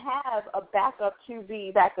to even have a backup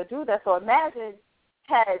QB that could do that. So imagine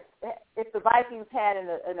if the Vikings had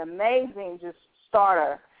an amazing just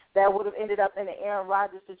starter that would have ended up in the Aaron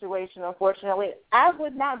Rodgers situation, unfortunately. I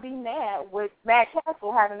would not be mad with Matt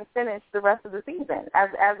Castle having to finish the rest of the season as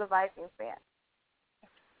a Vikings fan.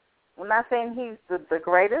 I'm not saying he's the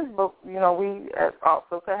greatest, but, you know, we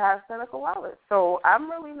also could have Seneca Wallace. So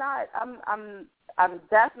I'm really not – I'm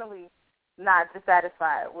definitely not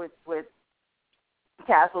dissatisfied with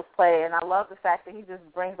Castle's play, and I love the fact that he just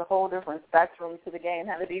brings a whole different spectrum to the game,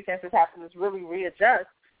 how the defenses have to just really readjust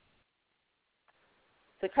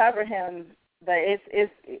to cover him. But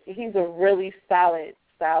he's a really solid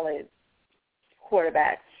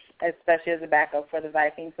quarterback, especially as a backup for the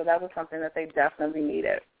Vikings. So that was something that they definitely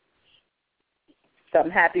needed. So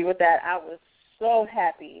I'm happy with that. I was so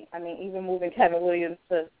happy. I mean, even moving Kevin Williams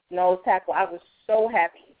to nose tackle, I was so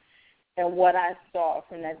happy in what I saw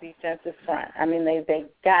from that defensive front. I mean, they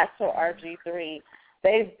got to RG3.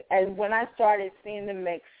 And when I started seeing them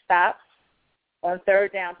make stops on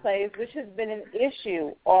third down plays, which has been an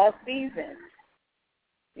issue all season.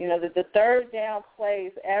 You know, the third down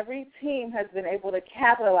plays, every team has been able to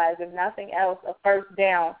capitalize, if nothing else, a first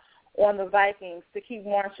down on the Vikings to keep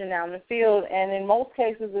marching down the field and in most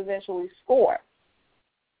cases eventually score.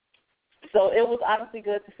 So it was honestly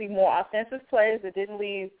good to see more offensive plays that didn't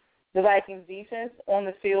leave the Vikings defense on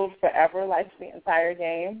the field forever, like the entire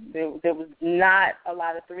game. There was not a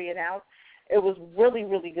lot of 3-and-outs. It was really,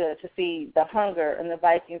 really good to see the hunger in the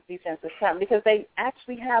Vikings defensive front because they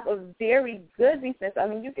actually have a very good defense. I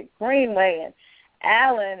mean, you get Greenway and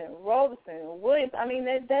Allen and Roberson and Williams. I mean,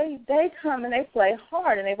 they come and they play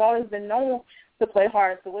hard, and they've always been known to play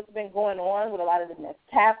hard. So what's been going on with a lot of the missed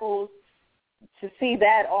tackles, to see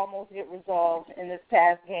that almost get resolved in this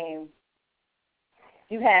past game,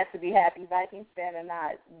 you had to be happy, Vikings fan or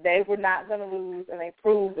not. They were not going to lose, and they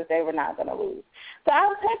proved that they were not going to lose. So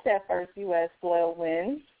I'll take that first U.S. soil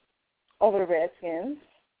win over the Redskins,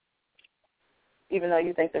 even though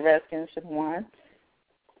you think the Redskins should have won.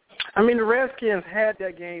 I mean, the Redskins had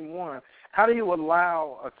that game won. How do you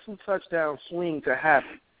allow a 2-touchdown swing to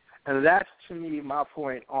happen? And that's, to me, my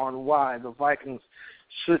point on why the Vikings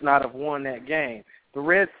should not have won that game. The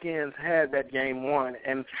Redskins had that game won.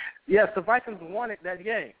 And, yes, the Vikings won that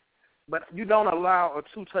game, but you don't allow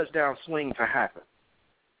a 2-touchdown swing to happen.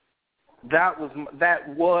 That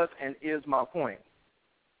was and is my point.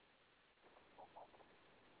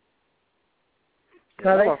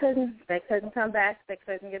 No, they couldn't come back. They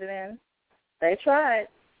couldn't get it in. They tried.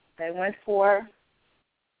 They went for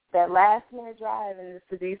that last-minute drive, and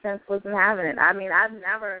the defense wasn't having it. I mean, I've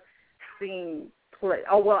never seen play.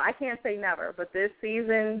 Oh, well, I can't say never, but this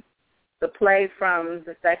season the play from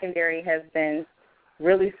the secondary has been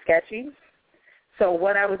really sketchy. So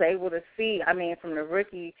what I was able to see, I mean, from the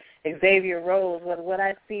rookie Xavier Rose, what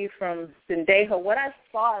I see from Sendejo, what I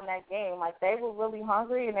saw in that game, like they were really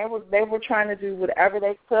hungry and they were trying to do whatever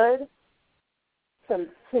they could to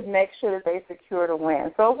make sure that they secured a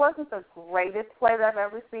win. So it wasn't the greatest play that I've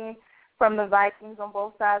ever seen from the Vikings on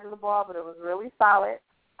both sides of the ball, but it was really solid.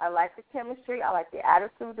 I liked the chemistry. I liked the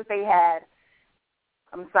attitude that they had.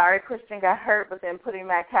 I'm sorry Christian got hurt, but then putting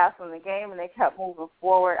Matt Castle in the game and they kept moving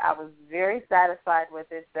forward. I was very satisfied with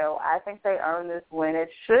it, so I think they earned this win. It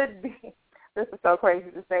should be, this is so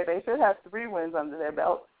crazy to say, they should have 3 wins under their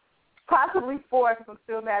belt, possibly 4 because I'm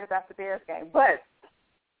still mad about the Bears game. But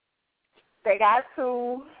they got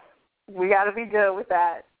 2. We got to be good with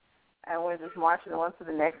that, and we're just marching on to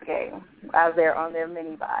the next game as they're on their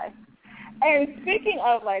mini-bye. And speaking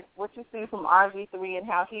of, like, what you see from RG3 and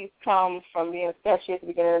how he's come from being sketchy at the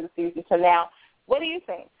beginning of the season to now, what do you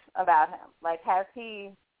think about him? Like, has he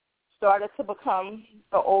started to become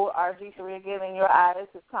the old RG3 again in your eyes,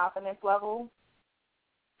 his confidence level?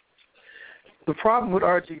 The problem with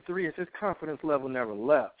RG3 is his confidence level never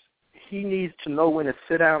left. He needs to know when to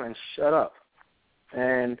sit down and shut up.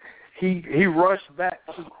 And he rushed back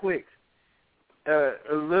too quick.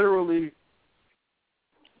 Literally,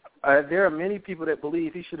 there are many people that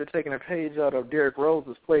believe he should have taken a page out of Derrick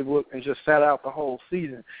Rose's playbook and just sat out the whole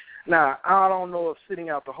season. Now, I don't know if sitting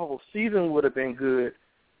out the whole season would have been good,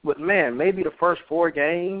 but, man, maybe the first 4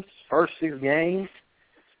 games, first 6 games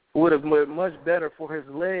would have been much better for his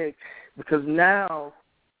leg because now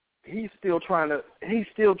he's still trying to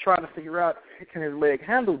figure out, can his leg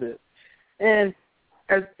handle this? And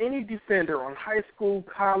as any defender on high school,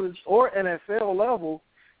 college, or NFL level,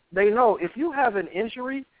 they know if you have an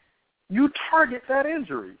injury, you target that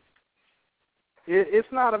injury. It's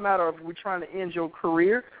not a matter of we're trying to end your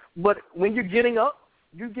career, but when you're getting up,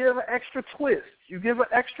 you give an extra twist. You give an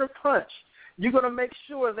extra punch. You're going to make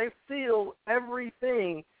sure they feel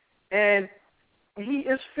everything, and he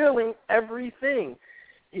is feeling everything.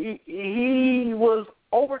 He was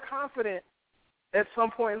overconfident at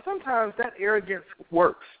some point, and sometimes that arrogance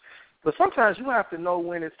works. But sometimes you have to know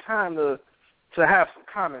when it's time to have some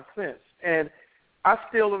common sense. And I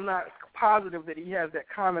still am not positive that he has that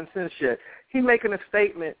common sense yet. He's making a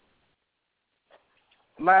statement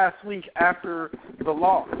last week after the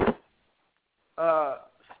loss,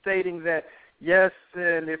 stating that, yes,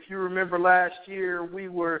 and if you remember last year, we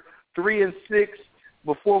were 3-6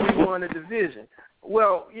 before we won the division.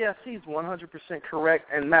 Well, yes, he's 100% correct,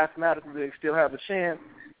 and mathematically they still have a chance.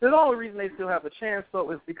 The only reason they still have a chance,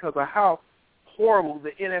 though, is because of how horrible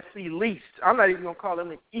the NFC least, I'm not even going to call them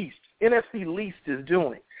the East, NFC least is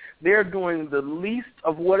doing. They're doing the least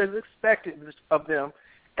of what is expected of them,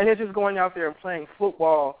 and they're just going out there and playing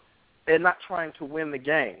football and not trying to win the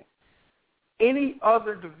game. Any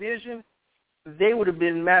other division, they would have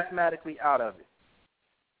been mathematically out of it.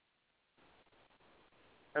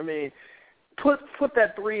 I mean, put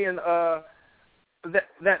that 3-win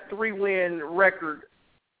record,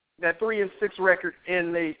 that 3-6 record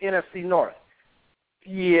in the NFC North.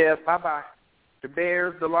 Yeah, bye-bye. The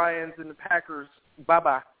Bears, the Lions, and the Packers,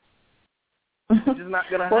 bye-bye. It's just not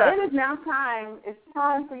going to happen. Well, it is now time. It's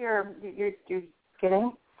time for you're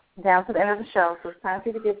getting down to the end of the show, so it's time for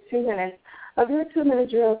you to give 2 minutes of your 2-minute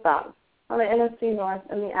drill thoughts on the NFC North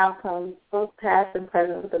and the outcomes, both past and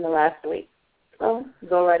present, within the last week. So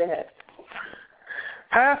go right ahead.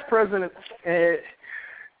 Past, present,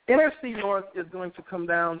 NFC North is going to come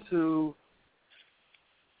down to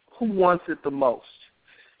who wants it the most.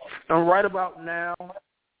 And right about now,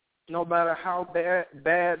 no matter how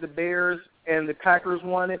bad the Bears and the Packers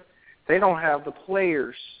want it, they don't have the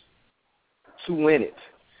players to win it.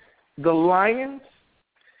 The Lions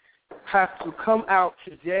have to come out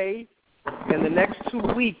today in the next 2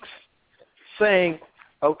 weeks saying,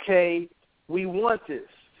 okay, we want this.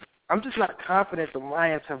 I'm just not confident the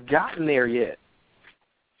Lions have gotten there yet.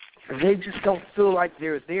 They just don't feel like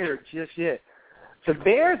they're there just yet. The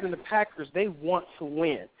Bears and the Packers, they want to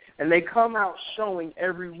win. And they come out showing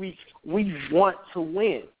every week, we want to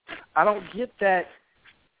win. I don't get that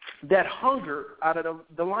hunger out of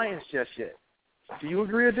the Lions just yet. Do you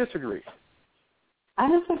agree or disagree?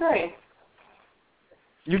 I disagree.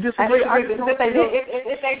 You disagree? I disagree because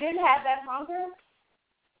if they didn't have that hunger,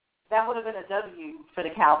 that would have been a W for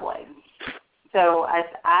the Cowboys. So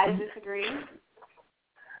I disagree.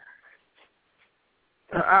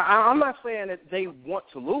 I'm not saying that they want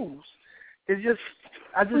to lose. It's just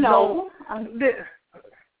I just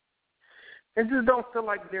don't feel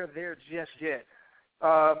like they're there just yet.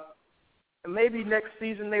 Maybe next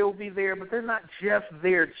season they will be there, but they're not just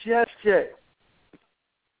there just yet.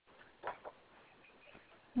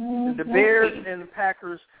 The Bears and the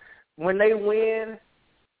Packers, when they win,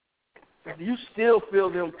 you still feel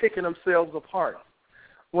them picking themselves apart.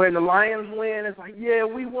 When the Lions win, it's like, yeah,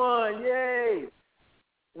 we won, yay.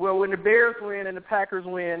 Well, when the Bears win and the Packers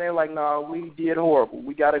win, they're like, no, we did horrible.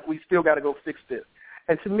 We still got to go fix this.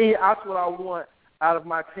 And to me, that's what I want out of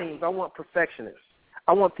my teams. I want perfectionists.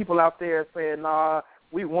 I want people out there saying, nah,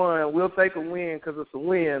 we won. We'll take a win because it's a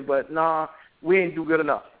win, but nah, we ain't do good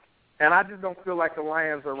enough. And I just don't feel like the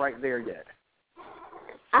Lions are right there yet.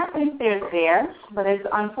 I think they're there, but it's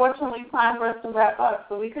unfortunately time for us to wrap up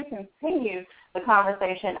so we could continue the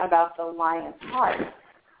conversation about the Lions' heart.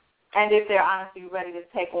 And if they're honestly ready to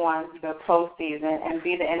take on the postseason and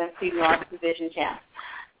be the NFC North Division champ.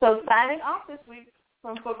 So signing off this week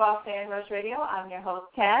from Football Fan Rush Radio, I'm your host,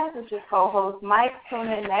 Kaz. It's your co-host, Mike. Tune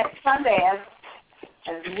in next Sunday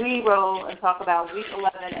as we roll and talk about Week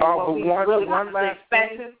 11 and what we really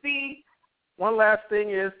expect to see. One last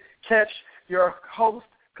thing is catch your host,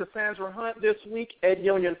 Cassandra Hunt, this week at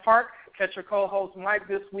Union Park. Catch your co-host, Mike,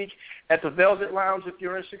 this week at the Velvet Lounge if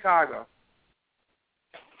you're in Chicago.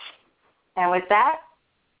 And with that,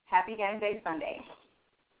 happy Game Day Sunday.